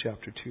Ephesians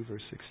chapter 2,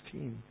 verse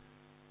 16.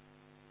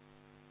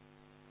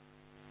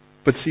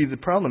 But see, the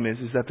problem is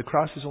that the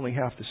cross is only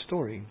half the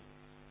story.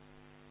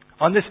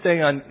 On this day,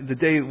 on the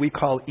day we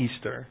call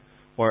Easter,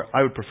 or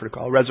I would prefer to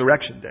call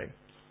Resurrection Day,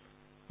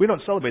 we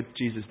don't celebrate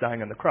Jesus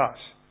dying on the cross.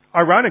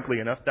 Ironically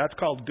enough, that's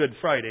called Good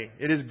Friday.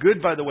 It is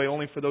good, by the way,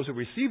 only for those who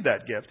receive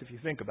that gift, if you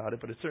think about it,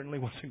 but it certainly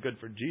wasn't good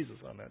for Jesus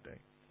on that day.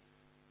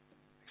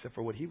 Except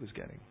for what he was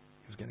getting.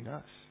 He was getting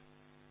us.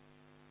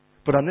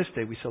 But on this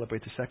day, we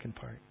celebrate the second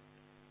part.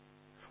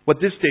 What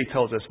this day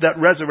tells us, that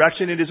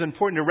resurrection, it is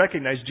important to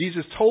recognize.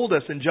 Jesus told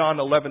us in John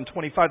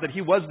 11:25 that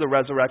he was the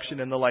resurrection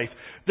and the life.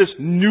 This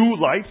new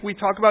life we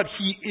talk about,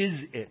 he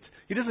is it.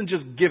 He doesn't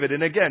just give it.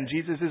 And again,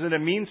 Jesus isn't a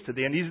means to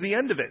the end. He's the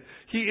end of it.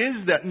 He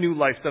is that new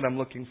life that I'm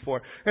looking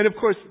for. And of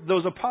course,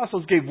 those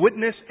apostles gave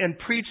witness and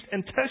preached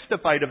and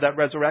testified of that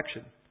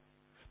resurrection.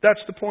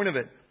 That's the point of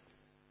it.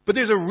 But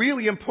there's a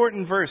really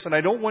important verse, and I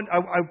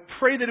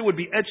pray that it would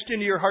be etched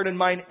into your heart and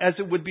mind as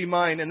it would be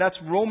mine, and that's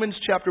Romans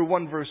chapter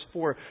 1, verse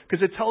 4,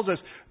 because it tells us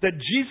that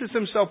Jesus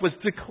himself was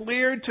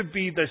declared to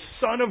be the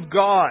Son of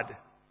God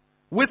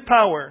with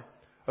power,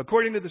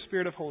 according to the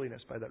Spirit of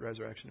holiness, by that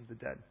resurrection of the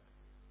dead.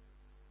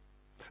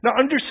 Now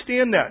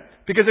understand that,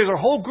 because there's a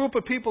whole group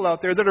of people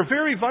out there that are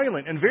very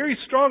violent and very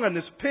strong on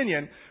this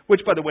opinion, which,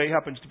 by the way,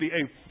 happens to be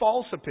a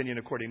false opinion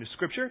according to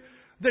Scripture,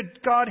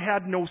 that God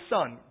had no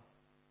son.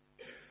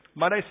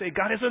 Might I say,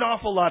 God has an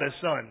awful lot of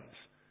sons,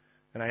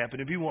 and I happen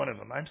to be one of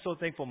them. I'm so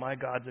thankful my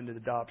God's into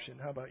adoption.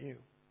 How about you?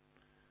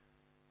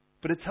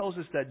 But it tells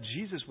us that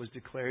Jesus was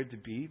declared to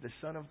be the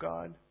Son of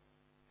God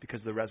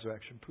because the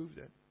resurrection proved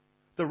it.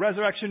 The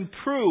resurrection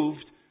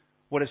proved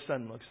what a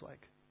son looks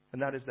like, and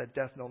that is that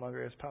death no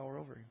longer has power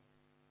over him.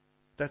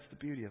 That's the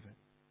beauty of it.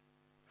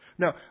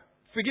 Now,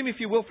 forgive me if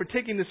you will for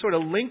taking this sort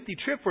of lengthy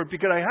trip for it,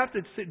 because I have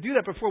to do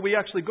that before we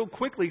actually go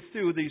quickly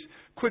through these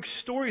quick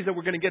stories that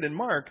we're going to get in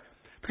Mark.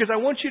 Because I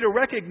want you to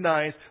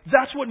recognize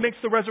that's what makes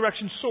the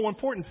resurrection so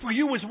important for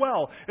you as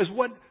well, is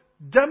what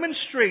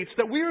demonstrates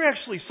that we are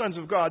actually sons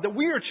of God, that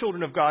we are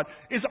children of God,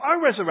 is our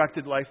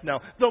resurrected life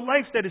now, the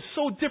life that is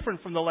so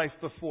different from the life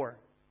before.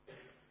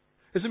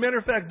 As a matter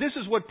of fact, this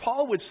is what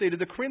Paul would say to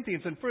the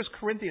Corinthians in 1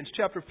 Corinthians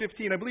chapter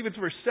 15, I believe it's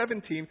verse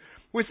 17,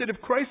 where he said, if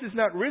Christ is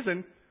not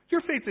risen, your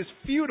faith is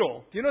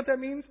futile. Do you know what that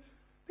means?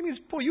 It means,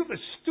 boy, you have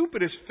the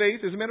stupidest faith.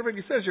 As a matter of fact,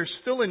 he says you're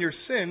still in your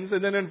sins. And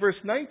then in verse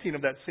 19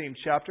 of that same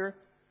chapter,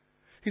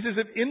 he says,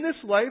 if in this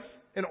life,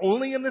 and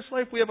only in this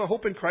life, we have a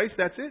hope in Christ,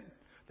 that's it,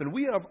 then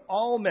we of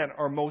all men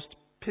are most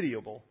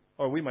pitiable,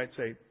 or we might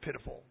say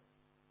pitiful.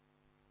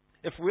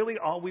 If really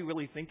all we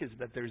really think is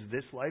that there's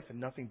this life and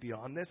nothing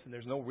beyond this, and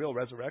there's no real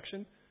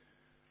resurrection,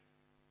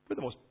 we're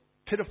the most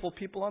pitiful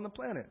people on the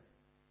planet.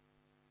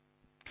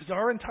 Because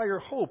our entire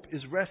hope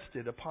is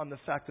rested upon the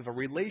fact of a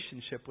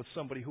relationship with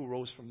somebody who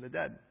rose from the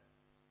dead.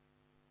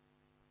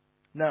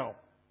 Now,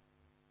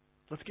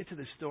 let's get to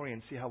this story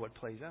and see how it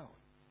plays out.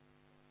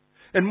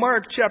 In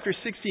Mark chapter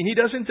 16, he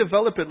doesn't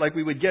develop it like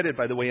we would get it,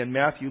 by the way, in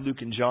Matthew,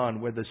 Luke, and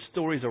John, where the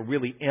stories are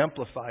really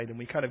amplified and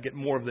we kind of get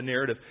more of the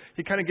narrative.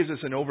 He kind of gives us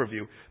an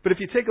overview. But if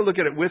you take a look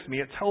at it with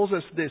me, it tells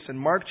us this in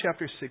Mark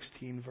chapter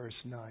 16, verse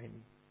 9.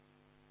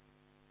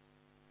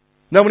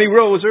 Now when he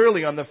rose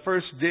early on the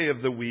first day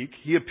of the week,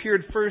 he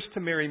appeared first to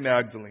Mary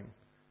Magdalene,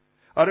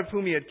 out of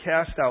whom he had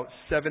cast out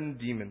 7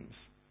 demons.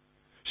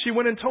 She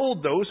went and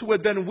told those who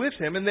had been with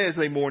him, and as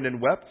they mourned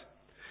and wept.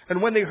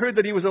 And when they heard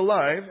that he was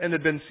alive and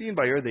had been seen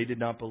by her, they did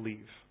not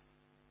believe.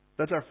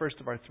 That's our first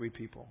of our 3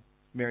 people,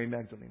 Mary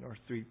Magdalene, or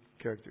 3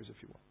 characters, if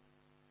you will.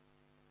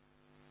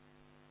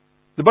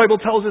 The Bible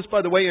tells us,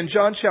 by the way, in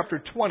John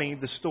chapter 20,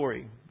 the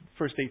story,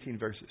 first 18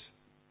 verses.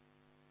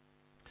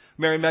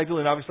 Mary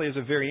Magdalene obviously has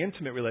a very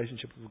intimate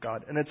relationship with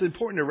God. And it's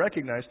important to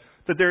recognize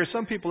that there are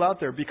some people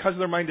out there, because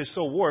their mind is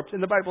so warped,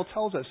 and the Bible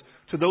tells us,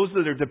 to those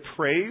that are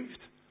depraved,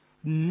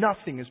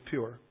 nothing is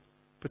pure.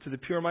 But to the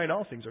pure mind,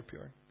 all things are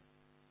pure.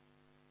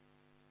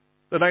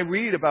 That I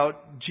read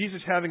about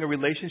Jesus having a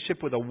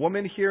relationship with a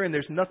woman here, and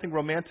there's nothing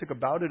romantic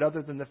about it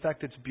other than the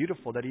fact it's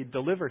beautiful that He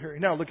delivered her.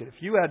 Now, look at it.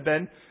 If you had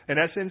been, in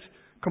essence,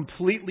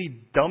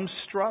 completely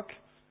dumbstruck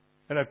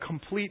and a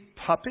complete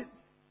puppet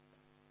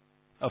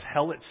of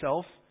hell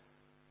itself,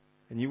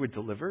 and you were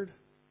delivered,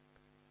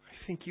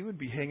 I think you would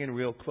be hanging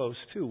real close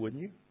too,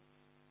 wouldn't you?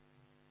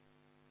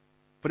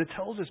 But it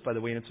tells us, by the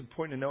way, and it's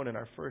important to note in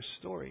our first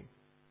story,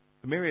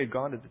 that Mary had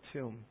gone to the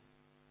tomb.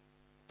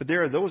 But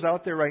there are those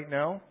out there right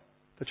now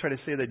that try to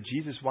say that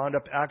Jesus wound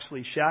up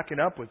actually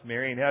shacking up with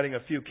Mary and having a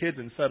few kids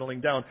and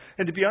settling down.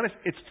 And to be honest,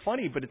 it's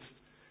funny, but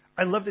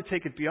I love to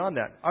take it beyond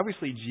that.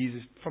 Obviously,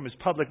 Jesus, from His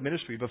public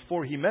ministry,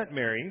 before He met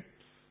Mary,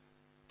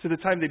 to the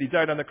time that He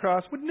died on the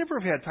cross, would never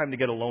have had time to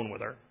get alone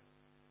with her.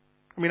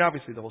 I mean,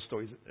 obviously, the whole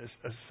story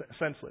is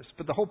senseless.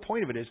 But the whole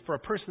point of it is, for a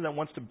person that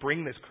wants to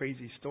bring this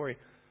crazy story,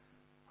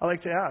 I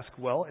like to ask,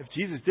 well, if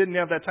Jesus didn't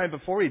have that time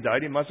before He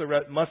died, He must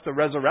have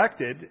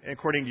resurrected,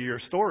 according to your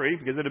story,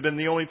 because it would have been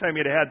the only time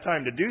He'd had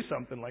time to do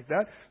something like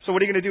that. So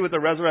what are you going to do with the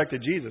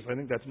resurrected Jesus? I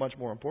think that's much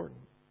more important.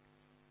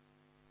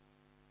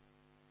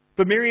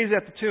 But Mary is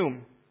at the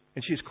tomb,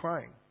 and she's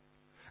crying.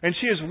 And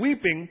she is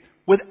weeping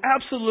with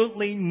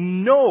absolutely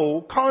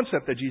no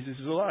concept that Jesus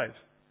is alive.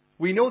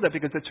 We know that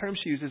because the terms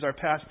she uses are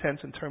past tense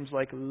in terms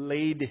like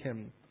laid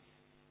Him.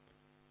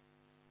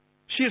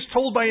 She is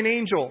told by an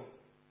angel,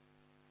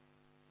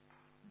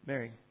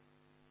 Mary,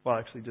 well,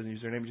 actually, doesn't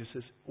use her name. He just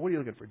says, what are you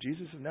looking for?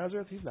 Jesus of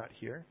Nazareth? He's not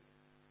here.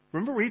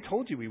 Remember, He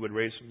told you He would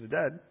raise from the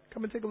dead.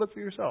 Come and take a look for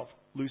yourself.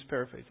 Loose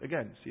paraphrase.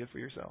 Again, see it for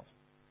yourself.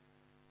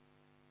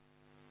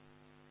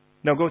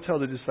 Now go tell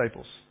the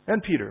disciples,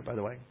 and Peter, by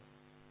the way.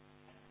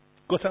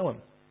 Go tell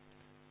him.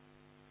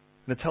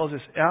 And it tells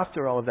us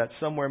after all of that,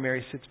 somewhere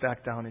Mary sits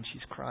back down and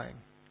she's crying.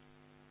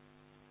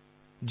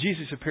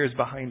 Jesus appears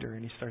behind her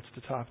and He starts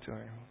to talk to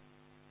her.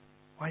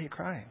 Why are you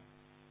crying?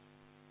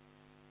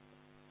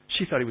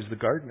 She thought He was the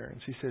gardener, and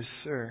she says,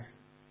 Sir,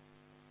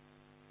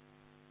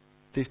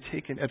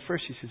 at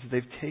first she says,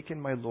 they've taken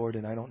my Lord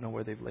and I don't know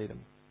where they've laid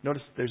Him.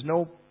 Notice there's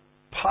no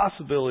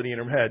possibility in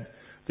her head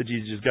that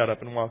Jesus just got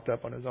up and walked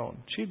up on His own.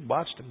 She'd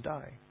watched Him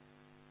die.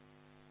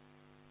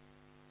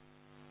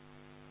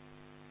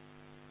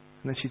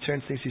 And then she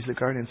turns, thinks He's the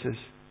gardener, and says,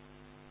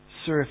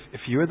 Sir,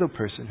 if you're the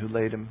person who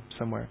laid Him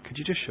somewhere, could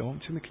you just show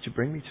Him to me? Could you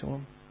bring me to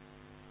Him?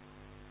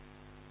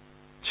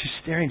 She's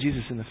staring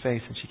Jesus in the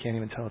face and she can't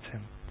even tell it's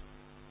Him.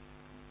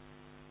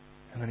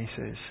 And then He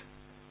says,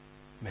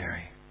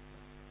 Mary.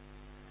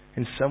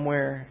 And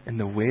somewhere in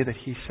the way that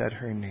He said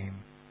her name,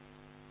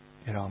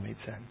 it all made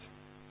sense.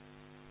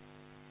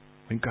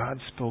 When God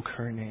spoke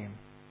her name,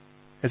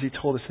 as He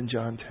told us in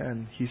John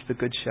 10, He's the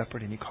good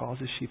shepherd and He calls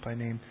His sheep by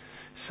name.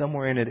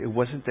 Somewhere in it, it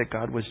wasn't that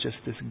God was just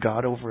this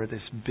God over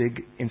this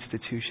big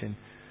institution.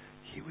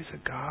 He was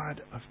a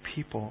God of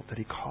people that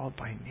He called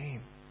by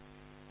name.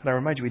 And I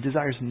remind you, He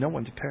desires no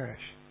one to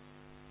perish.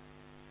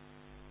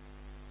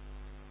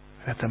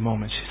 At that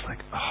moment, she's like,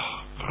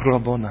 oh,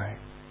 Rabboni.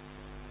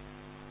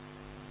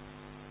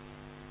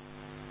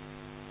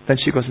 Then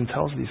she goes and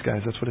tells these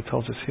guys. That's what it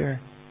tells us here.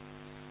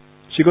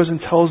 She goes and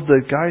tells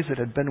the guys that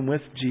had been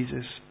with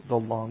Jesus the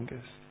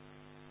longest.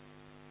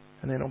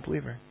 And they don't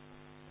believe her.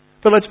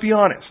 But let's be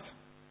honest.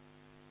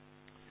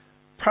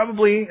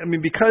 Probably,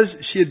 because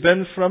she had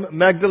been from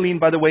Magdalene,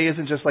 by the way,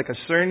 isn't just like a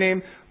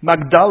surname.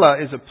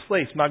 Magdala is a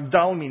place.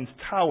 Magdal means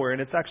tower,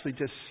 and it's actually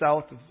just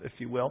south, if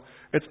you will.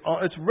 It's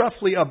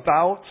roughly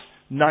about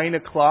 9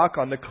 o'clock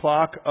on the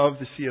clock of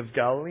the Sea of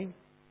Galilee.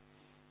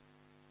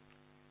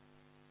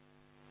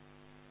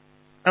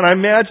 And I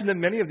imagine that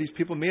many of these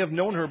people may have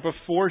known her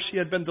before she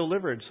had been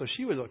delivered. So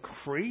she was a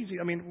crazy...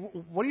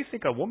 what do you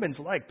think a woman's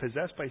like,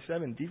 possessed by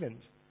 7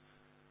 demons?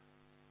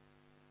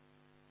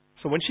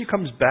 So when she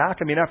comes back,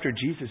 after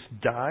Jesus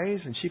dies,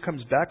 and she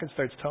comes back and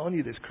starts telling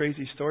you this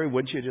crazy story,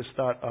 wouldn't you just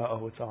thought,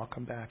 it's all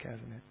come back,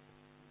 hasn't it?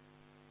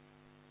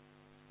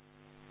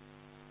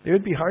 It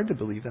would be hard to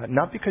believe that.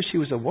 Not because she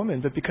was a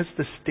woman, but because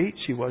the state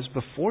she was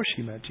before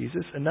she met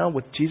Jesus. And now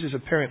with Jesus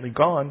apparently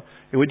gone,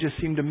 it would just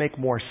seem to make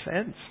more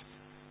sense.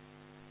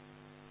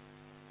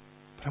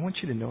 But I want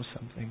you to know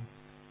something.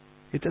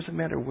 It doesn't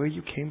matter where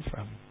you came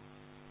from.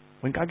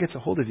 When God gets a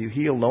hold of you,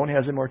 He alone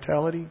has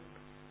immortality.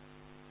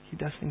 He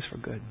does things for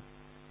good.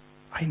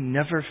 I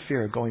never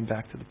fear going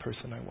back to the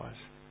person I was.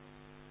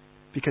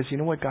 Because you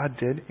know what God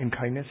did in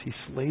kindness? He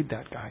slayed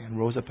that guy and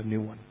rose up a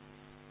new one.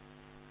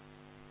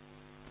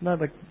 It's not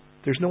like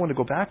there's no one to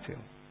go back to.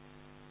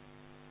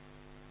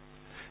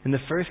 In the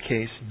first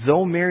case,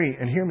 though Mary,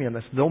 and hear me on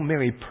this, though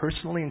Mary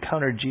personally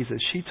encountered Jesus,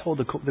 she told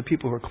the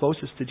people who were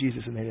closest to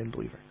Jesus and they didn't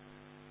believe her.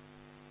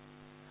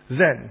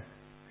 Then,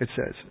 it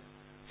says,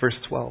 verse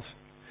 12,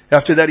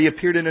 after that He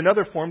appeared in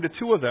another form to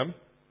 2 of them.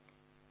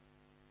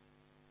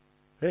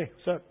 Hey,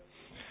 what's up?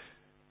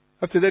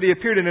 After that He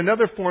appeared in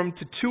another form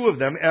to 2 of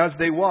them as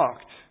they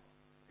walked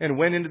and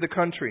went into the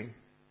country.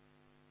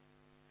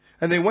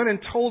 And they went and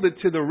told it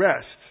to the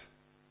rest,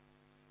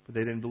 but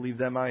they didn't believe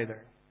them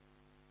either.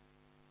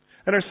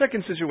 And our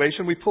second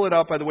situation, we pull it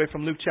out, by the way,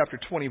 from Luke chapter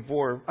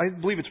 24. I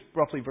believe it's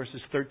roughly verses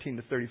 13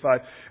 to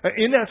 35.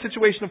 In that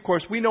situation, of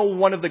course, we know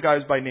one of the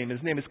guys by name. His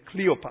name is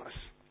Cleopas.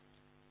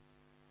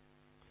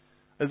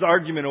 There's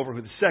argument over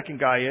who the second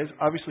guy is.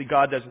 Obviously,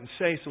 God doesn't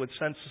say, so it's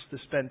senseless to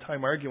spend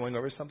time arguing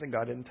over something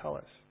God didn't tell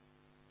us.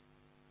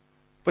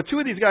 But two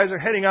of these guys are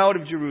heading out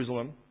of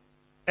Jerusalem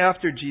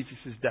after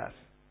Jesus' death.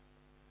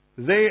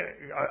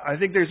 I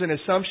think there's an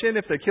assumption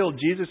if they killed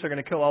Jesus, they're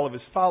going to kill all of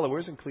his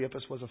followers, and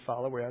Cleopas was a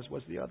follower, as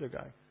was the other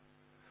guy.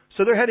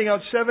 So they're heading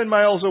out 7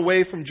 miles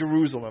away from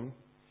Jerusalem.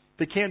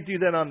 They can't do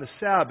that on the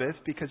Sabbath,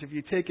 because if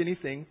you take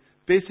anything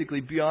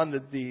basically beyond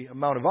the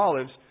Mount of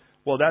Olives,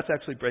 well, that's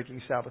actually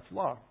breaking Sabbath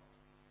law.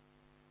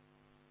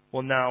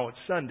 Well, now it's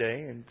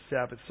Sunday, and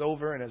Sabbath's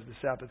over, and as the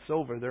Sabbath's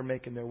over, they're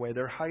making their way.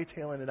 They're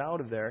hightailing it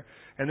out of there,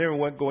 and they're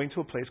going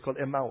to a place called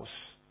Emmaus.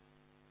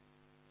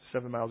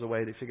 7 miles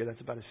away, they figure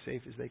that's about as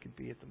safe as they could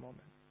be at the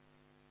moment.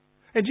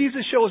 And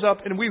Jesus shows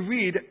up, and we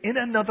read, in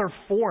another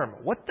form.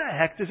 What the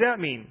heck does that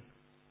mean?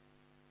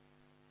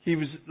 He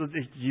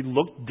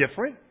looked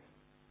different.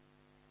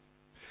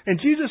 And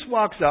Jesus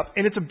walks up,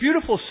 and it's a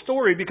beautiful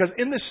story, because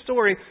in this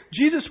story,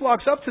 Jesus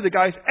walks up to the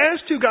guys, as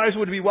two guys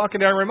would be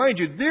walking down. Remind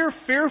you, they're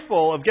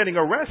fearful of getting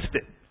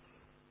arrested.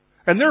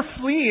 And they're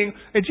fleeing,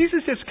 and Jesus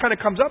just kind of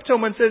comes up to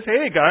them and says,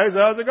 "Hey guys,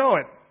 how's it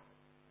going?"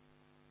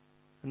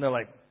 And they're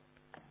like,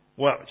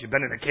 "What, you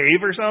been in a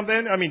cave or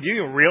something? I mean, do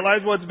you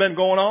realize what's been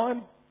going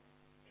on?"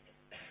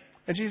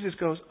 And Jesus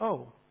goes,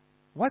 "Oh,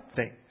 what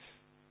things?"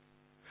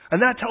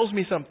 And that tells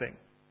me something.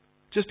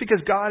 Just because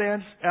God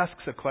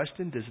asks a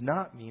question does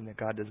not mean that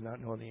God does not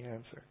know the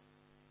answer.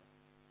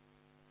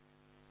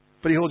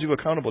 But He holds you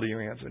accountable to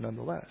your answer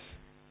nonetheless.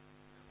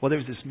 Well, there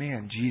was this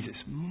man, Jesus,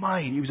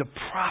 mighty. He was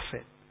a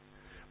prophet,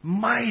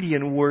 mighty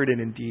in word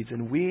and in deeds.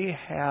 And we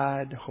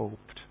had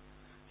hoped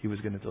He was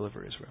going to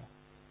deliver Israel.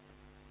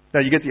 Now,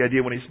 you get the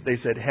idea when they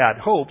said had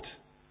hoped,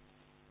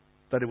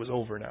 that it was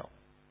over now.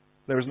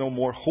 There was no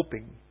more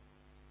hoping.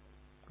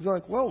 They're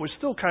like, well, we're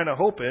still kind of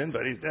hoping,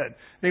 but he's dead.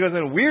 And he goes,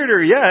 and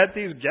weirder yet,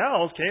 these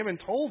gals came and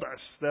told us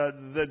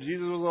that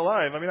Jesus was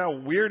alive. I mean,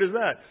 how weird is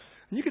that?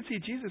 And you could see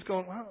Jesus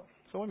going, wow,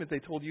 so wait a minute, they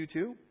told you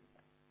too?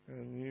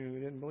 And you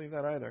didn't believe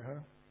that either,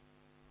 huh?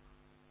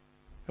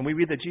 And we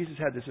read that Jesus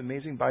had this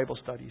amazing Bible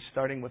study,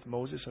 starting with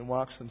Moses, and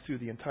walks them through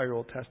the entire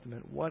Old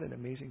Testament. What an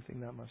amazing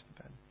thing that must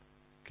have been.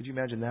 Could you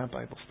imagine that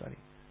Bible study?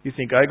 You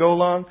think I go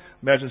along?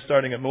 Imagine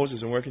starting at Moses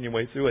and working your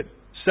way through it.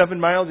 7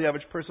 miles, the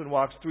average person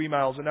walks 3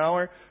 miles an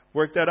hour.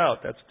 Work that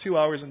out. That's 2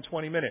 hours and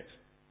 20 minutes.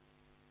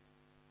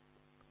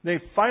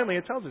 Finally,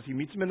 it tells us, He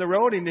meets them in the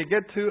road, and they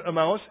get to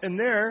Emmaus, and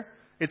there,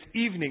 it's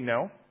evening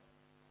now.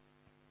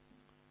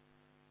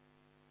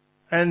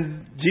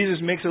 And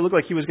Jesus makes it look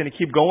like He was going to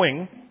keep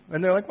going.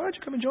 And they're like, why don't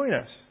you come and join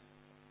us?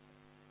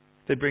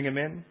 They bring Him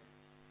in.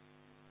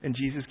 And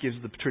Jesus gives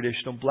the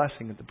traditional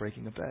blessing at the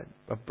breaking of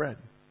bread.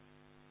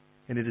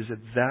 And it is at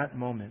that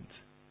moment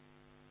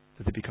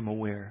that they become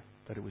aware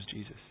that it was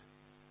Jesus.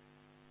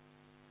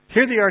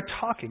 Here they are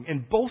talking.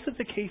 In both of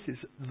the cases,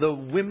 the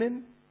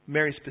women,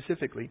 Mary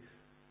specifically,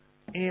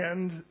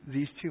 and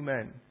these two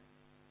men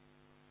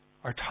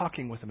are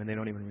talking with Him, and they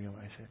don't even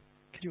realize it.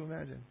 Could you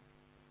imagine?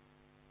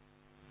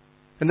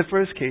 In the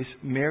first case,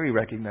 Mary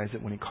recognized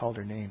it when He called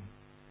her name.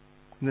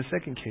 In the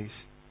second case,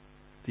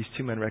 these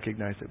two men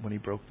recognized it when He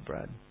broke the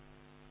bread.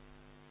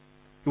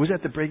 It was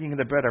at the breaking of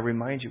the bread, I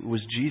remind you, it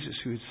was Jesus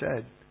who had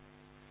said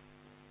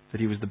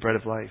that He was the bread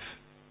of life.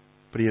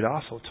 But He had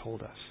also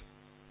told us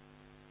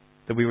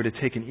that we were to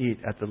take and eat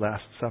at the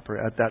Last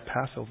Supper, at that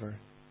Passover,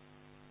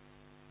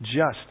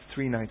 just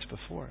 3 nights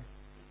before.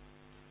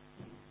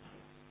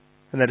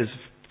 And that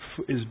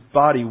His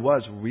body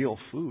was real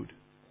food.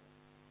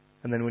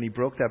 And then when He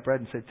broke that bread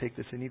and said, take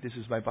this and eat, this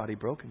is my body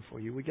broken for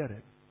you, we get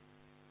it.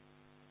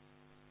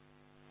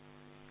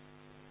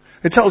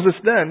 It tells us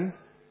then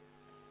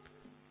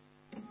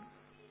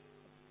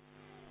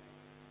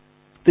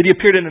that He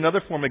appeared in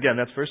another form again.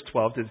 That's verse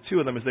 12. To the two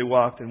of them as they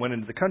walked and went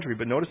into the country.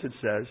 But notice it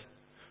says,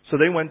 so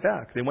they went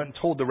back. They went and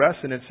told the rest,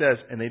 and it says,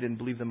 and they didn't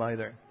believe them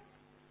either.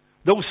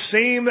 Those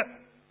same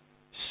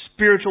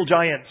spiritual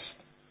giants,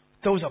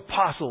 those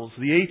apostles,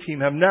 the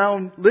A-team, have now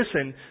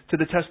listened to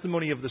the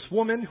testimony of this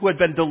woman who had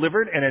been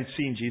delivered and had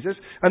seen Jesus.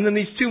 And then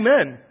these two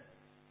men,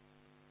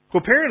 who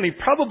apparently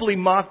probably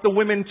mocked the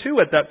women too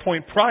at that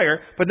point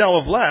prior, but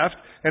now have left.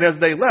 And as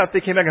they left,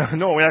 they came back and said,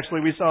 no, actually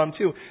we saw him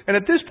too. And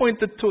at this point,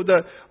 the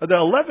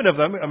 11 of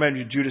them, I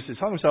mean, Judas is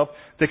hung himself,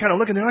 they kind of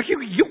look and they're like,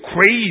 you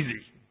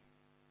crazy.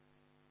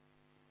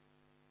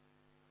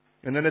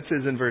 And then it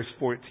says in verse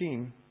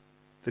 14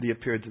 that He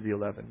appeared to the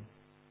 11.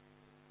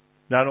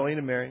 Not only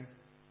to Mary,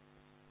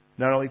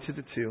 not only to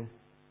the two,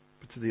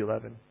 but to the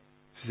 11.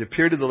 He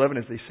appeared to the 11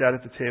 as they sat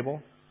at the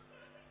table,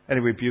 and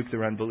He rebuked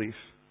their unbelief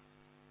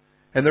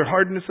and their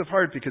hardness of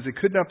heart, because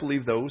they could not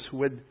believe those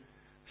who had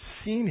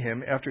seen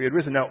Him after He had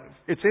risen. Now,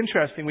 it's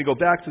interesting. We go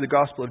back to the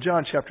Gospel of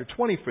John, chapter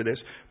 20 for this,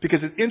 because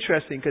it's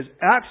interesting, because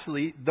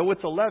actually, though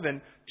it's 11,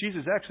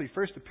 Jesus actually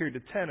first appeared to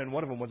 10, and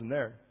one of them wasn't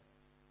there.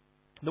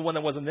 The one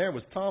that wasn't there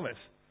was Thomas.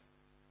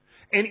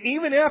 And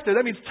even after,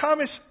 that means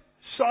Thomas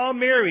saw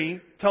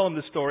Mary tell him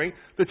the story.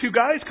 The two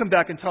guys come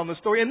back and tell him the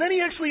story. And then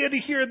he actually had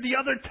to hear the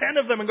other 10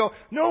 of them and go,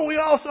 no, we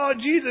all saw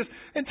Jesus.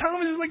 And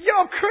Thomas is like,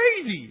 y'all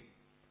crazy.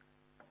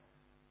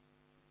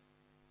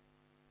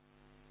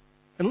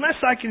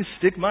 Unless I can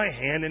stick my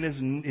hand in his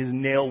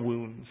nail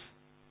wounds.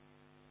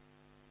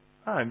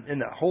 I'm in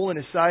that hole in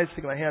his side,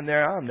 sticking my hand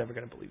there. I'm never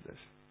going to believe this.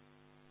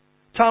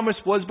 Thomas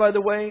was, by the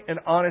way, an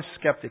honest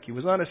skeptic. He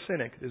was not a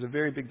cynic. There's a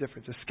very big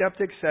difference. A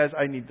skeptic says,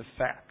 I need the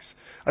facts.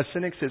 A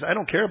cynic says, I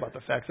don't care about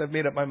the facts. I've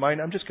made up my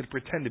mind. I'm just going to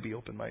pretend to be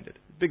open-minded.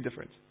 Big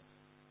difference.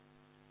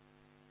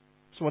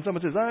 So when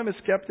someone says, I'm a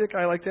skeptic,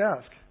 I like to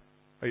ask,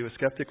 are you a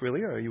skeptic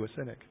really, or are you a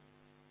cynic?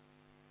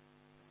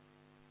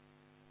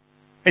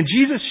 And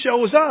Jesus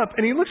shows up,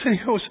 and he looks and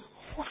he goes,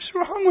 what's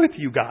wrong with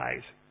you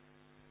guys?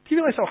 Do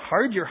you realize how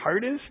hard your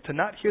heart is to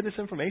not hear this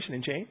information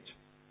and change?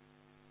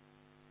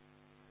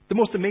 The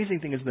most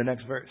amazing thing is the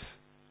next verse.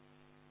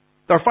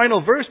 Our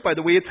final verse, by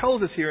the way, it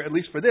tells us here, at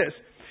least for this,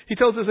 he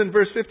tells us in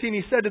verse 15,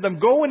 he said to them,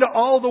 go into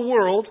all the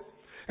world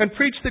and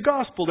preach the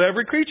gospel to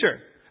every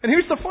creature. And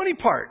here's the funny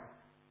part.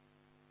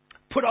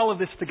 Put all of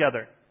this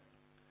together.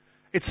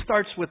 It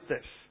starts with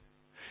this.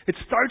 It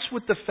starts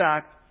with the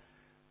fact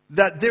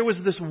that there was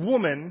this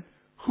woman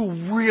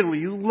who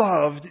really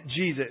loved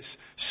Jesus,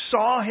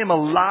 saw him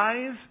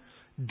alive,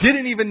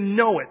 didn't even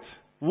know it,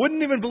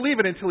 wouldn't even believe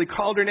it until he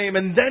called her name,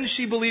 and then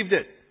she believed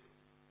it.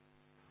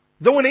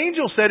 Though an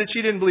angel said it,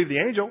 she didn't believe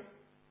the angel.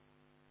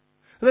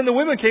 And then the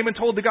women came and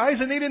told the guys,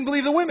 and they didn't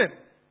believe the women.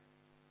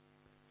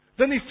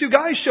 Then these two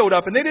guys showed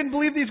up, and they didn't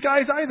believe these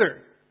guys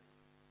either.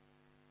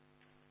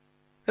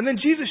 And then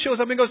Jesus shows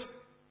up and goes,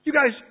 you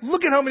guys,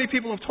 look at how many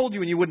people have told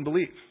you and you wouldn't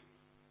believe.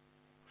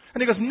 And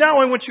he goes,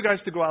 now I want you guys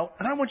to go out,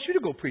 and I want you to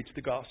go preach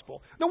the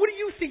gospel. Now, what do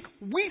you think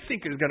we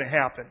think is going to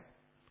happen?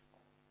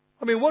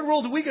 I mean, what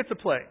role do we get to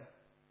play?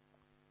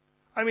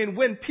 I mean,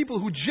 when people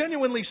who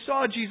genuinely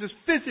saw Jesus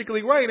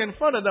physically right in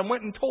front of them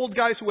went and told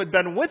guys who had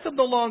been with them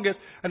the longest,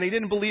 and they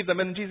didn't believe them,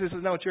 and Jesus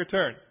says, now it's your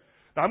turn.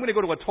 Now, I'm going to go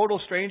to a total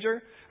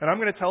stranger, and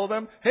I'm going to tell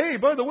them, hey,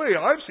 by the way,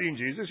 I've seen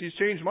Jesus. He's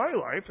changed my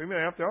life. I mean,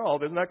 after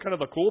all, isn't that kind of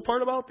the cool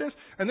part about this?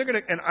 And I'm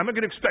going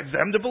to expect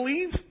them to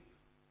believe?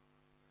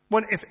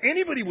 When if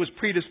anybody was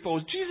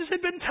predisposed, Jesus had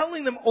been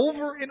telling them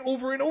over and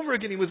over and over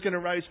again he was going to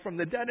rise from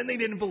the dead, and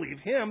they didn't believe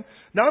him.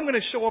 Now I'm going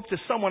to show up to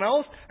someone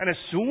else and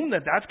assume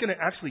that that's going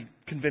to actually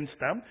convince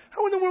them?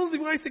 How in the world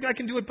do I think I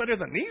can do it better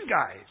than these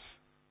guys?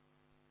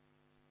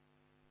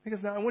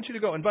 Because now I want you to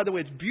go. And by the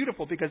way, it's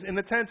beautiful because in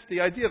the tense, the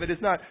idea of it is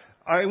not,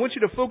 I want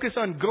you to focus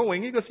on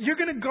going. He goes, you're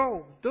going to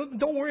go.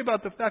 Don't worry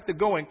about the fact of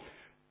going.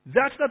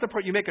 That's not the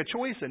part you make a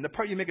choice in. The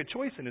part you make a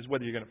choice in is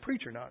whether you're going to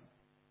preach or not.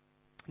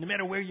 No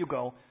matter where you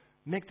go,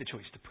 make the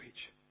choice to preach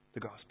the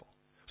gospel.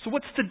 So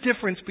what's the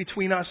difference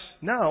between us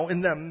now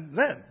and them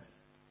then?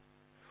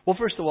 Well,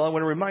 first of all, I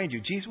want to remind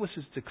you, Jesus was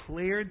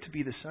declared to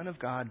be the Son of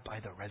God by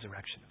the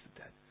resurrection of the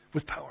dead.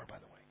 With power, by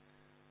the way.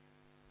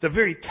 The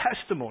very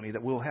testimony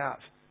that we'll have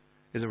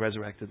is a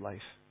resurrected life.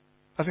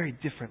 A very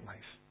different life.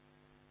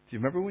 Do you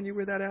remember when you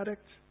were that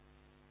addict?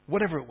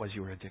 Whatever it was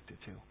you were addicted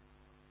to.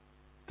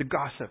 The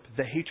gossip,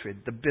 the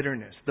hatred, the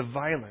bitterness, the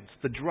violence,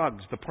 the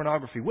drugs, the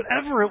pornography,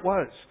 whatever it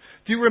was.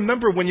 Do you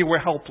remember when you were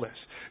helpless?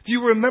 Do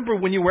you remember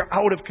when you were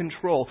out of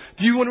control?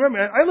 Do you remember?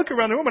 I look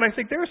around the room and I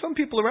think there are some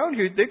people around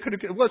here, they could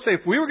have, let's say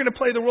if we were going to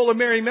play the role of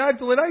Mary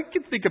Magdalene, I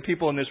could think of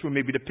people in this room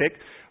maybe to pick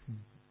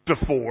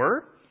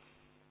before.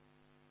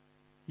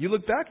 You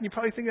look back and you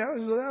probably think that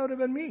would have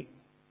been me.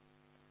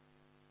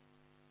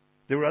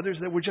 There were others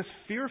that were just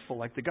fearful,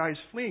 like the guys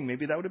fleeing.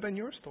 Maybe that would have been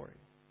your story.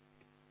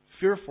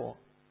 Fearful.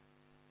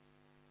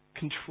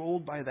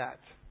 Controlled by that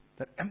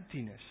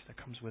emptiness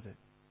that comes with it.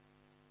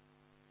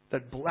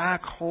 That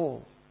black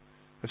hole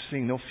of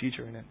seeing no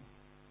future in it.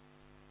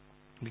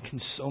 Be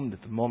consumed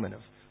at the moment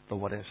of the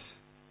what ifs.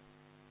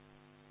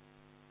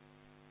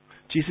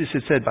 Jesus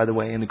had said, by the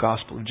way, in the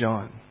Gospel of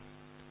John,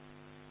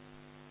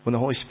 when the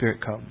Holy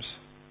Spirit comes,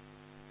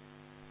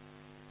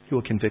 He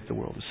will convict the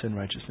world of sin,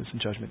 righteousness,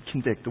 and judgment.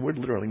 Convict. The word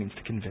literally means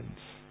to convince.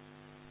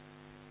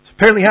 So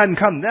apparently He hadn't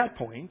come to that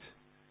point.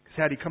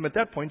 Had He come at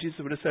that point, Jesus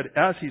would have said,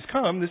 as He's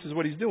come, this is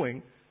what He's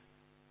doing.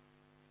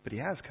 But He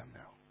has come now.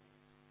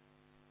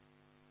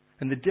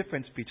 And the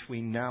difference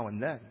between now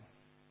and then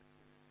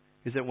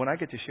is that when I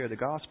get to share the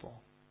gospel,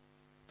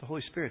 the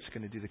Holy Spirit's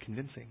going to do the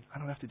convincing. I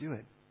don't have to do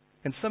it.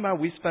 And somehow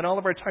we spend all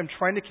of our time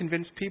trying to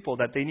convince people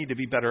that they need to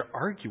be better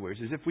arguers,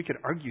 as if we could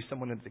argue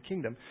someone into the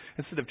kingdom,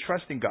 instead of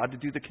trusting God to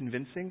do the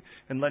convincing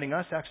and letting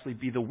us actually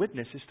be the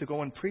witnesses to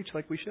go and preach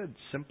like we should,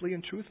 simply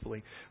and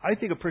truthfully. I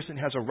think a person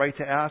has a right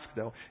to ask,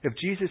 though, if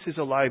Jesus is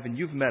alive and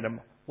you've met Him,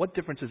 what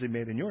difference has He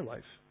made in your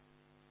life?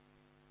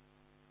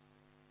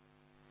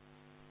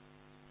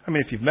 I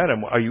mean, if you've met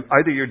Him, are you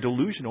either you're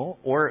delusional,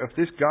 or if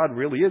this God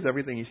really is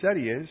everything He said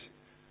He is,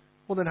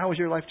 well then how has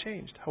your life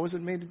changed? How has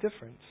it made a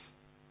difference?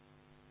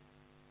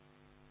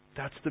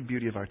 That's the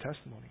beauty of our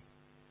testimony.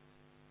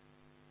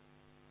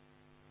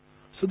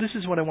 So this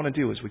is what I want to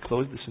do as we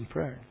close this in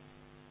prayer.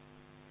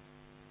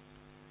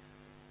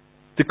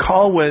 The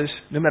call was,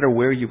 no matter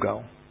where you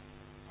go,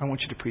 I want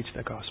you to preach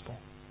that gospel.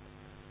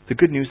 The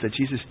good news that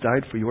Jesus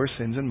died for your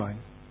sins and mine.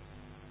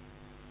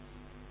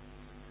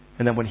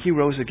 And that when He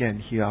rose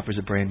again, He offers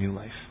a brand new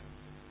life.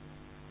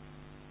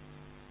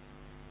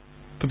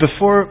 But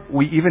before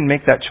we even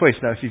make that choice,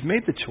 now if you've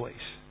made the choice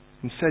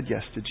and said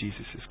yes to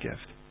Jesus' gift,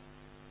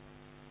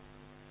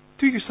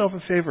 do yourself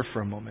a favor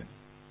for a moment.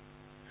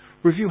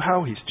 Review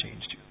how He's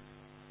changed you.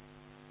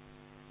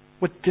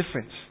 What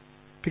difference?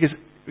 Because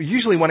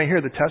usually when I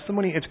hear the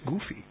testimony, it's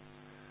goofy.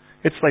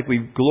 It's like we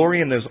glory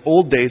in those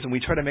old days and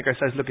we try to make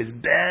ourselves look as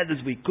bad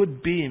as we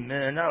could be.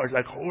 Man, I was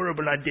like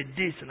horrible. I did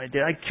this and I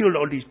killed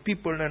all these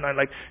people and I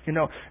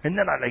and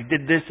then I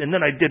did this and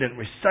then I didn't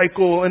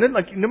recycle. And then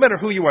no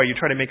matter who you are, you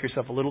try to make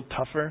yourself a little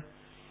tougher.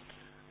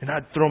 And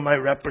I'd throw my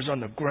wrappers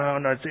on the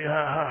ground. I'd say,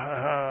 ha, ha, ha,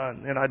 ha.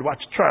 And I'd watch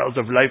Trials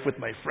of Life with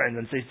my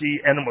friends and say, see,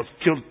 animals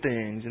killed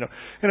things, and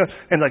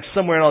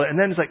somewhere and all that. And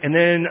then and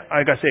then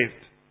I got saved.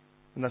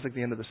 And that's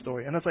the end of the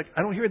story. And I was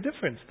I don't hear a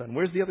difference then.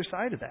 Where's the other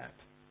side of that?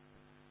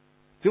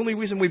 The only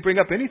reason we bring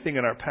up anything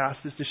in our past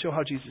is to show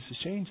how Jesus has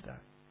changed that.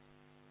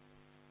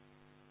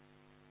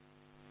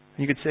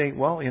 And you could say,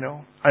 well, in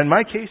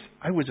my case,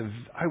 I was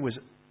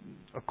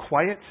a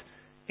quiet,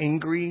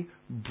 angry,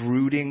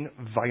 brooding,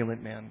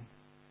 violent man.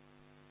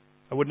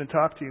 I wouldn't have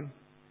talked to you.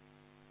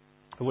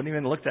 I wouldn't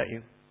even have looked at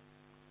you.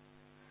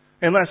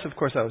 Unless, of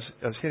course, I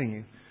was hitting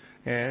you.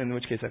 And in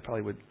which case I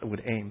probably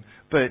would aim.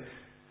 But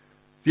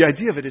the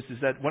idea of it is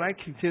that when I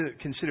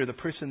consider the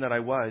person that I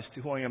was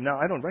to who I am now,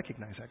 I don't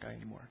recognize that guy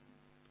anymore.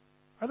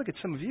 I look at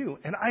some of you,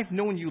 and I've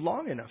known you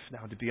long enough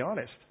now, to be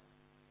honest,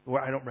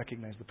 where I don't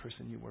recognize the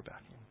person you were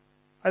back then.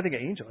 I think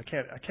of Angel.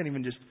 I can't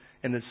even just,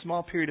 in the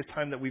small period of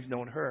time that we've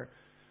known her,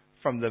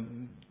 from the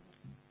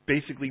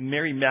basically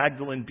Mary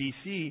Magdalene,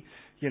 BC,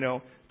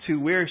 to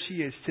where she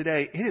is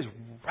today, it is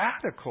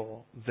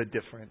radical, the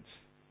difference.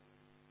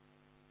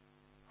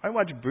 I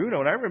watched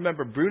Bruno, and I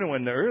remember Bruno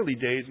in the early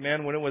days,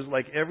 man, when it was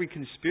every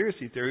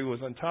conspiracy theory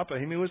was on top of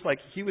him. It was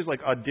he was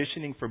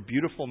auditioning for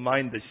Beautiful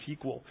Mind, the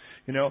sequel,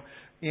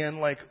 and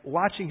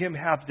watching him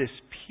have this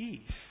peace.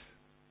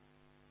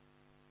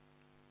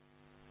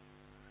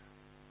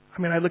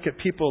 I mean, I look at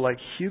people like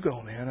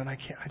Hugo, man, and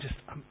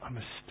I'm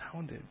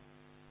astounded.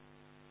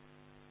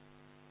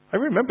 I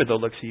remember the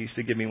looks he used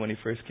to give me when he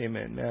first came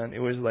in, man. It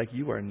was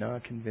you are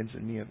not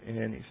convincing me of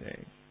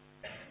anything.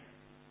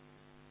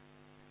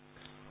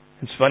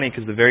 It's funny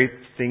because the very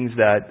things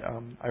that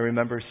I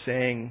remember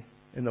saying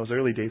in those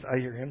early days, I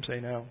hear him say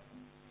now.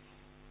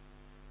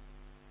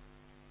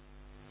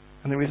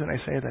 And the reason I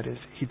say that is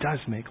He does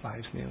make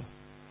lives new.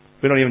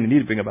 We don't even need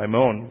to bring up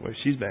Imone, where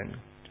she's been.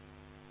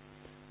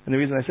 And the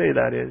reason I say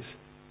that is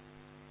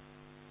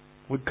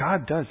what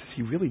God does is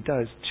He really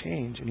does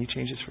change, and He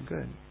changes for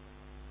good.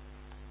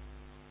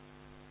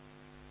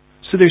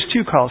 So there's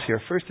two calls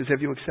here. First is,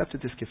 have you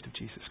accepted this gift of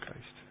Jesus Christ?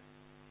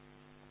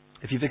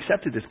 If you've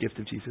accepted this gift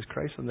of Jesus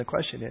Christ, then the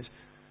question is,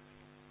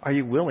 are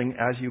you willing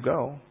as you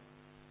go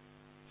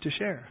to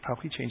share how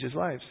He changes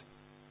lives?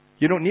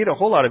 You don't need a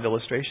whole lot of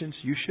illustrations.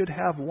 You should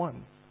have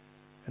one,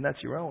 and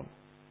that's your own.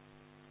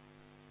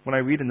 When I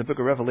read in the book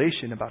of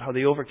Revelation about how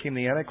they overcame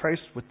the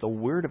Antichrist with the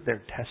word of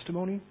their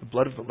testimony, the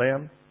blood of the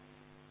Lamb,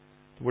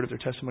 the word of their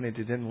testimony, they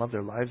didn't love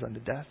their lives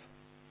unto death.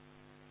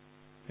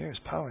 There's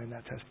power in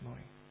that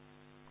testimony.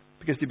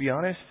 Because to be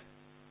honest,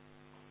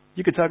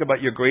 you could talk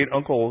about your great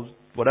uncle,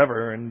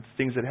 whatever, and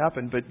things that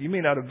happened, but you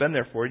may not have been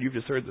there for it. You've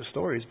just heard the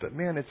stories. But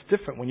man, it's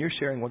different when you're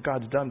sharing what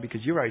God's done,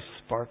 because your eyes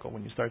sparkle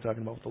when you start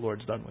talking about what the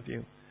Lord's done with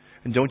you.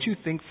 And don't you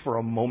think for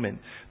a moment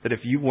that if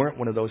you weren't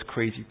one of those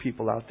crazy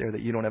people out there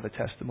that you don't have a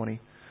testimony?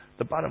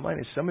 The bottom line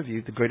is, some of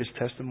you, the greatest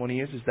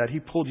testimony is that He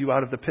pulled you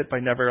out of the pit by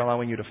never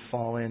allowing you to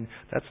fall in.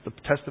 That's the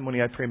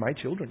testimony I pray my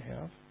children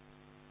have.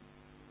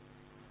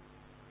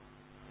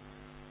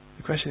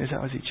 The question is,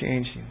 how has He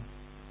changed you?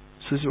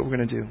 So this is what we're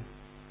going to do.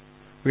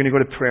 We're going to go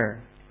to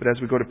prayer. But as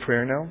we go to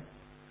prayer now,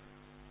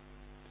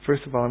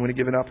 first of all, I'm going to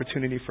give an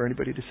opportunity for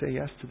anybody to say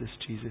yes to this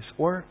Jesus.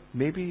 Or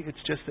maybe it's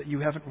just that you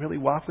haven't really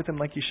walked with Him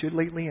like you should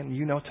lately, and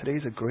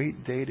today's a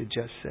great day to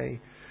just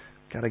say,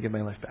 God, I give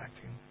my life back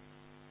to You.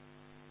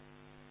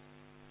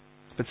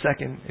 But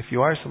second, if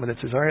you are someone that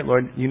says, all right,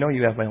 Lord,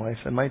 You have my life,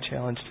 then my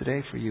challenge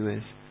today for you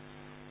is,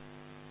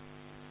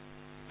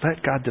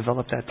 let God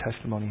develop that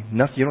testimony.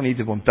 You don't need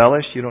to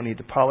embellish. You don't need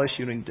to polish.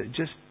 You don't need to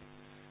just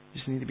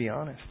need to be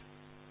honest.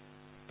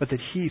 But that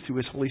He, through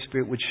His Holy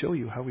Spirit, would show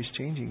you how He's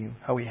changing you,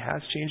 how He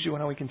has changed you,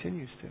 and how He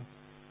continues to.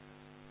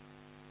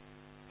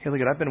 Hey,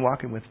 look, I've been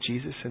walking with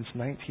Jesus since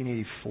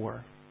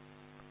 1984.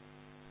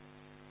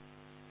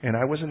 And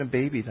I wasn't a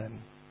baby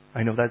then.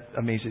 I know that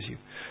amazes you.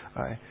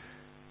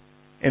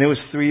 And it was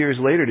 3 years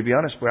later, to be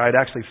honest, where I'd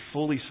actually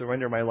fully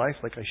surrender my life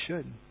like I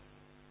should.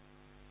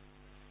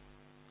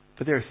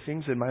 But there are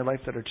things in my life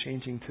that are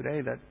changing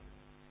today that,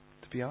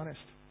 to be honest,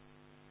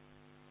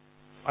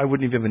 I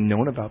wouldn't have even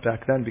known about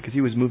back then, because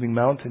He was moving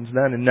mountains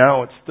then, and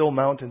now it's still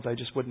mountains. I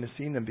just wouldn't have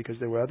seen them because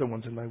there were other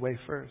ones in my way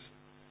first.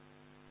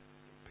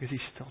 Because He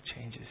still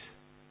changes.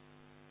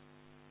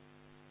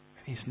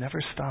 And He's never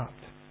stopped.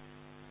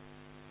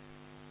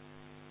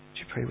 Would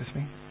you pray with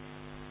me?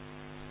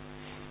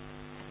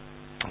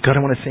 God, I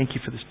want to thank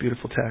you for this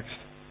beautiful text.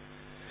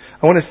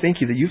 I want to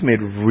thank you that you've made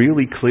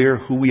really clear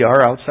who we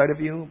are outside of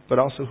you, but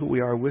also who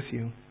we are with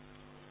you.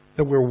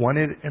 That we're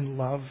wanted and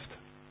loved.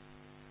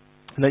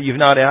 And that you've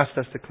not asked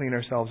us to clean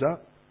ourselves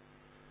up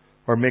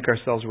or make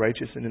ourselves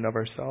righteous in and of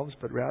ourselves,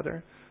 but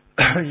rather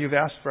you've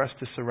asked for us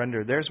to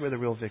surrender. There's where the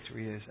real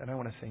victory is, and I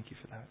want to thank you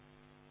for that.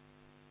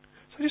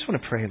 So I just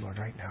want to pray, Lord,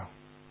 right now.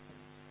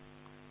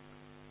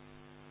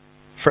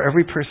 For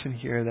every person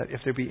here, that if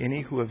there be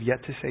any who have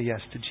yet to say yes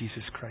to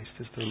Jesus Christ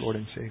as their Lord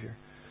and Savior,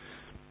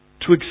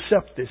 to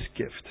accept this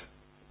gift,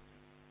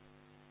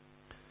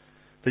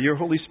 that your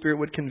Holy Spirit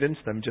would convince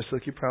them, just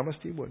like you promised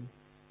He would.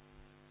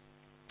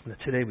 That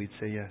today we'd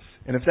say yes.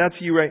 And if that's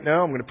you right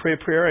now, I'm going to pray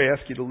a prayer. I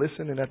ask you to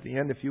listen, and at the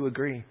end, if you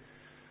agree,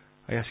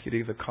 I ask you to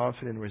give a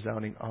confident,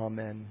 resounding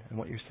amen. And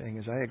what you're saying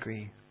is, I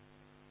agree.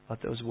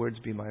 Let those words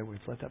be my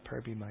words. Let that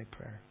prayer be my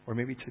prayer. Or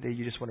maybe today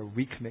you just want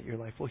to recommit your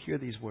life. Well, hear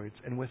these words,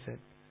 and with it,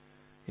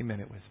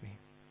 amen it with me.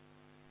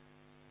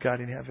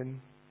 God in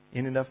heaven,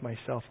 in and of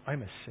myself,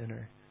 I'm a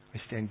sinner. I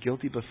stand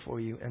guilty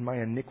before you, and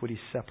my iniquities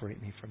separate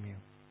me from you.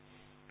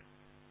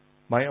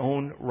 My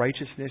own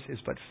righteousness is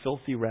but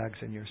filthy rags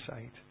in your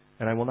sight,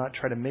 and I will not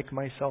try to make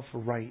myself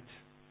right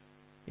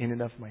in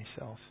and of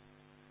myself,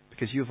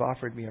 because you have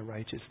offered me a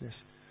righteousness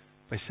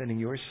by sending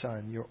your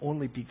Son, your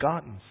only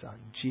begotten Son,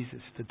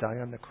 Jesus, to die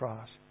on the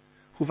cross,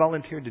 who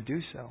volunteered to do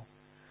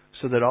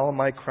so that all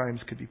my crimes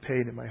could be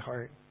paid in my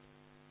heart.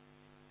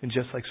 And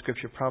just like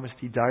Scripture promised,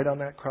 He died on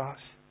that cross,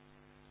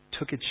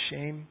 took its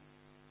shame,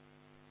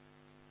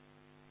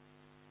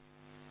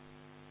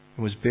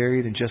 and was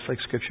buried, and just like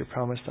Scripture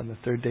promised, on the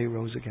third day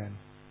rose again.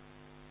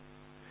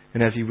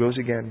 And as He rose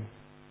again,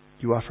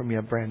 you offer me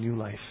a brand new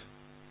life.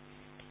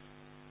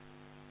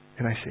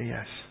 And I say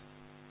yes.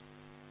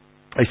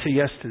 I say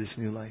yes to this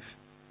new life.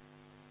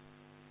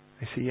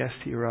 I say yes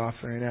to your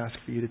offer and ask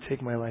for you to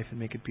take my life and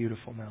make it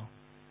beautiful now.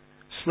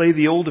 Slay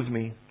the old of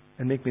me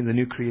and make me the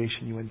new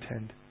creation you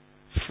intend.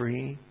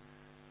 Free,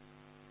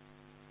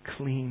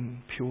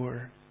 clean,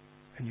 pure,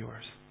 and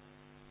yours.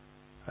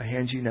 I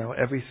hand you now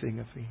everything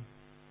of me.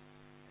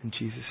 In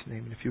Jesus'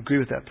 name. And if you agree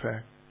with that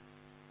prayer,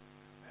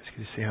 I ask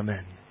you to say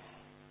amen.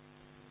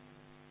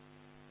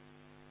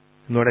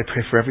 And Lord, I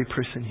pray for every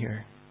person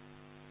here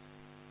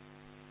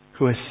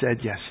who has said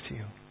yes to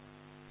you.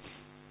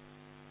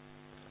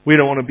 We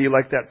don't want to be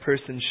like that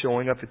person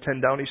showing up at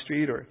 10 Downey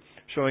Street or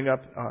showing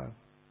up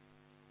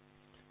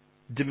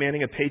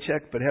demanding a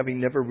paycheck but having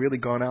never really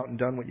gone out and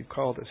done what you've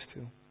called us to.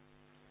 And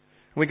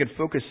we can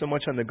focus so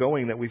much on the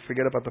going that we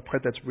forget about the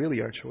part that's really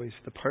our choice,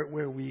 the part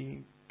where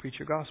we preach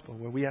your gospel,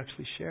 where we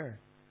actually share.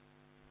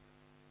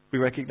 We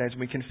recognize and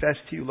we confess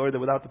to you, Lord, that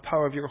without the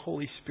power of your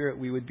Holy Spirit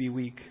we would be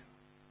weak.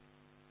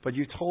 But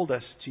you told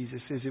us,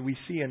 Jesus, as we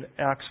see in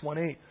Acts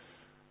 1:8,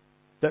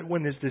 that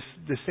when there's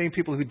the same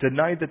people who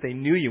denied that they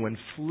knew you and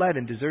fled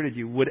and deserted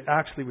you would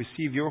actually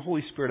receive your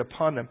Holy Spirit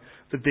upon them,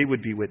 that they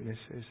would be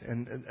witnesses.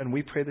 And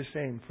we pray the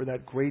same for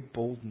that great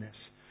boldness.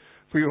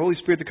 For your Holy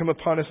Spirit to come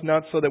upon us,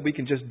 not so that we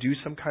can just do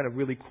some kind of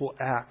really cool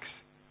acts,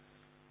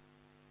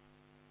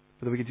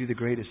 but that we could do the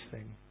greatest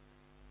thing.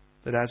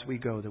 That as we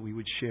go, that we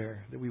would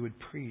share, that we would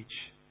preach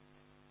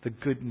the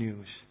good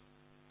news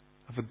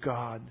of a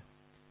God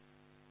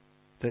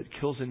that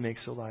kills and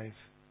makes alive,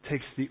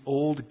 takes the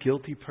old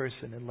guilty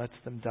person and lets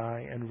them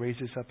die and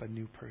raises up a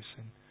new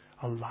person,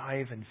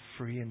 alive and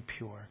free and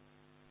pure.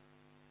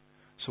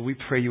 So we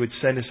pray you would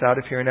send us out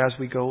of here, and as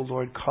we go,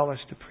 Lord, call us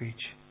to preach.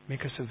 Make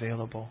us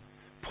available.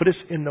 Put us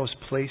in those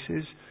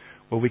places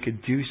where we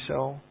could do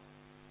so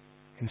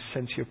and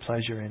sense your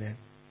pleasure in it.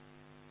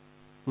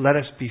 Let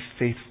us be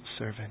faithful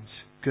servants,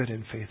 good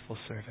and faithful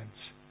servants,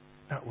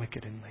 not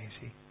wicked and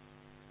lazy.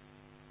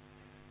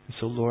 And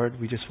so, Lord,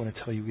 we just want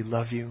to tell you we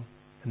love you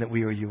and that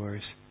we are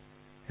yours.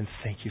 And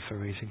thank you for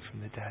raising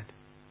from the dead,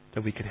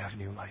 that we could have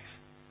new life.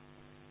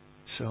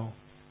 So,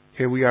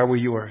 here we are, we're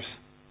yours.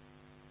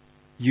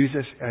 Use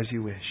us as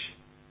you wish.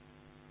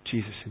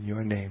 Jesus, in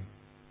your name.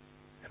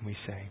 And we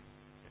say,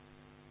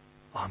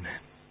 amen.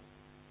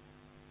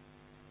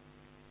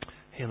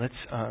 Hey,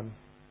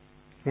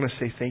 I want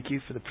to say thank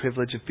you for the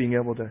privilege of being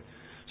able to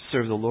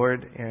serve the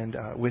Lord and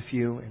with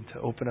you and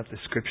to open up the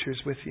Scriptures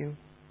with you.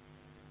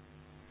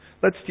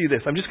 Let's do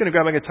this. I'm just going to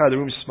grab my guitar. The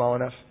room is small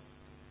enough.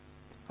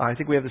 I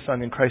think we have the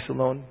song In Christ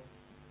Alone.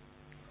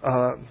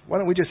 Why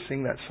don't we just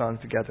sing that song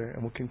together,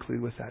 and we'll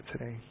conclude with that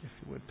today, if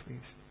you would, please.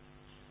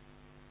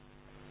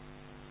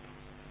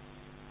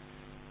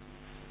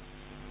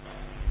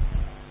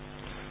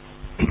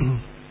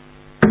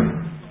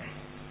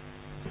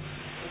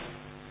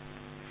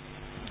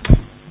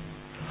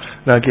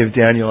 Now I'll give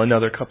Daniel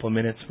another couple of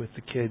minutes with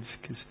the kids,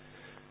 because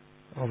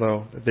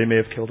although they may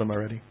have killed him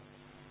already.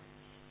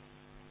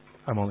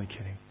 I'm only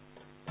kidding.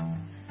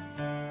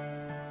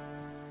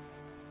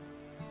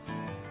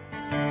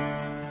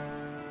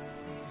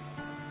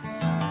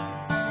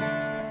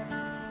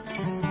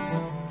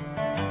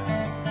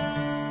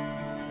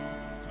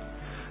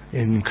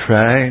 In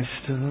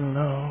Christ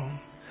alone,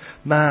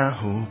 my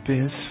hope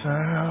is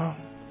found.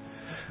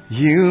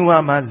 You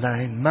are my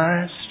light,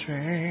 my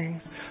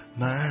strength,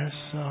 my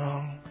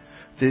song.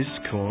 this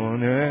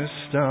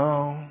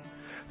cornerstone,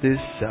 this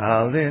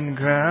solid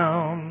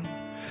ground,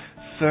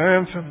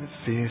 firm from the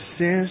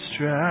fiercest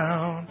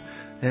drought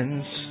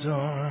and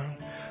storm.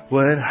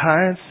 What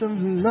heights of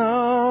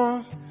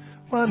love,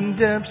 what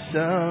depths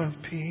of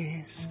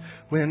peace,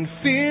 when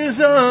fears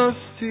are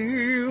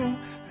still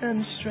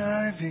and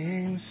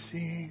striving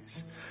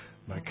cease.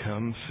 My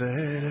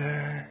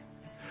comforter,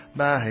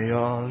 my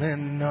all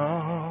in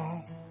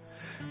all,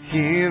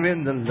 here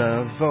in the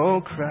love,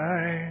 O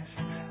Christ,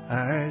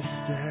 I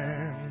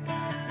stand.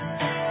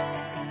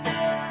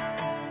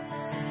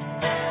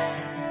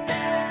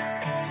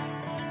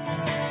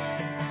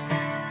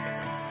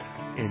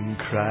 In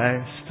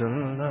Christ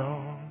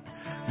alone,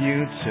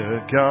 you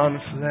took on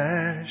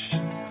flesh,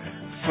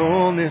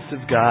 fullness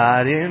of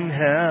God in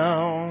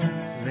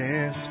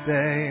helpless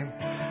babe,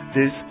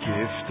 this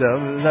gift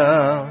of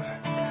love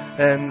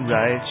and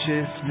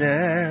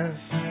righteousness,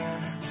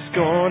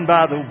 scorned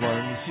by the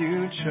ones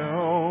you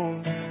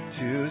chose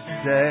to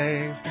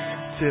save,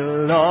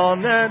 till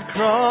on that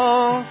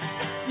cross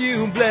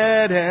you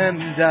bled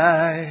and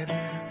died.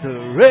 The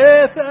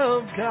wrath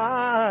of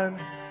God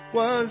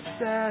was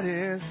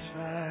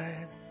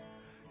satisfied,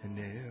 and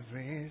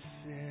every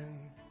sin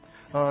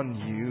on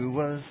you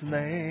was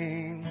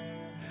laid.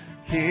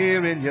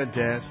 Here in your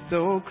death,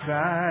 O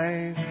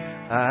Christ,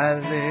 I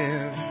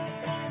live.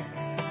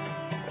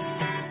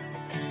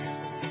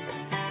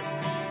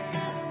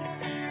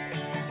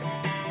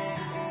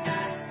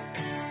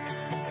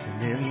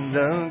 And in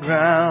the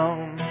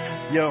ground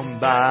your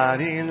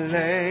body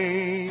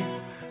lay,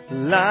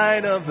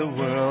 light of the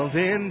world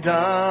in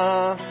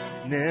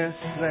darkness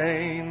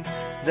slain,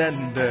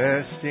 then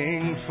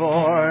bursting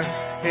forth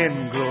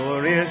in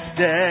glorious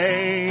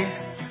day,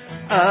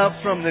 up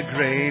from the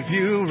grave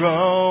you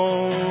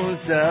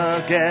rose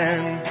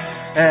again.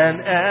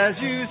 And as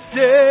you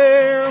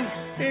stand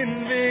in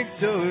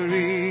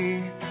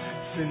victory,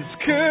 since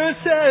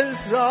curse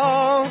has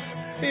lost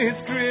its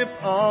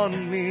grip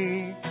on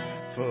me,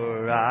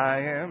 for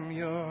I am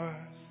yours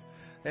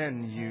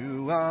and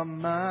you are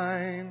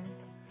mine,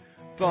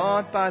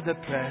 bought by the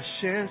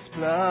precious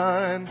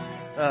blood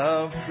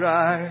of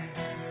Christ.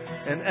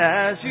 And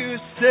as you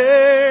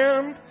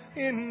stand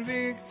in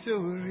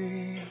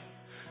victory,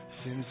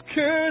 since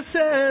curse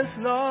has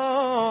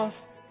lost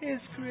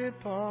its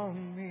grip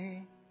on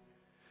me,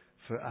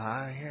 for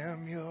I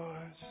am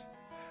yours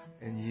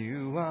and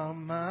you are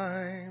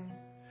mine,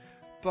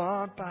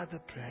 bought by the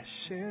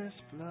precious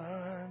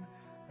blood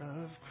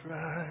of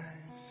Christ.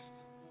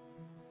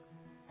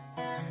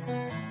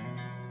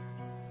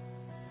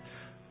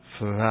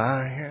 For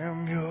I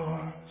am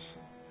yours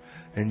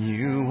and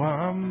you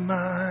are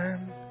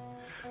mine,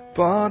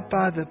 bought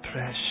by the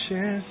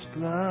precious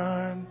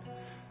blood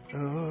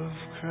of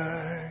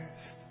Christ.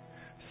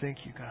 Thank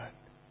you, God,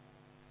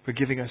 for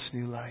giving us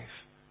new life,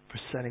 for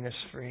setting us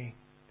free.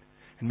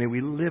 And may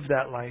we live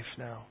that life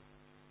now.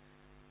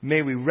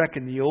 May we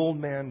reckon the old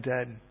man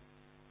dead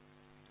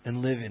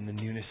and live in the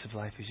newness of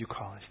life as you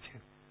call us to.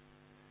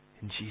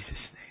 In Jesus'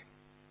 name.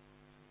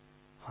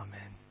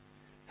 Amen.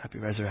 Happy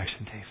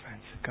Resurrection Day,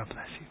 friends. God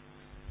bless you.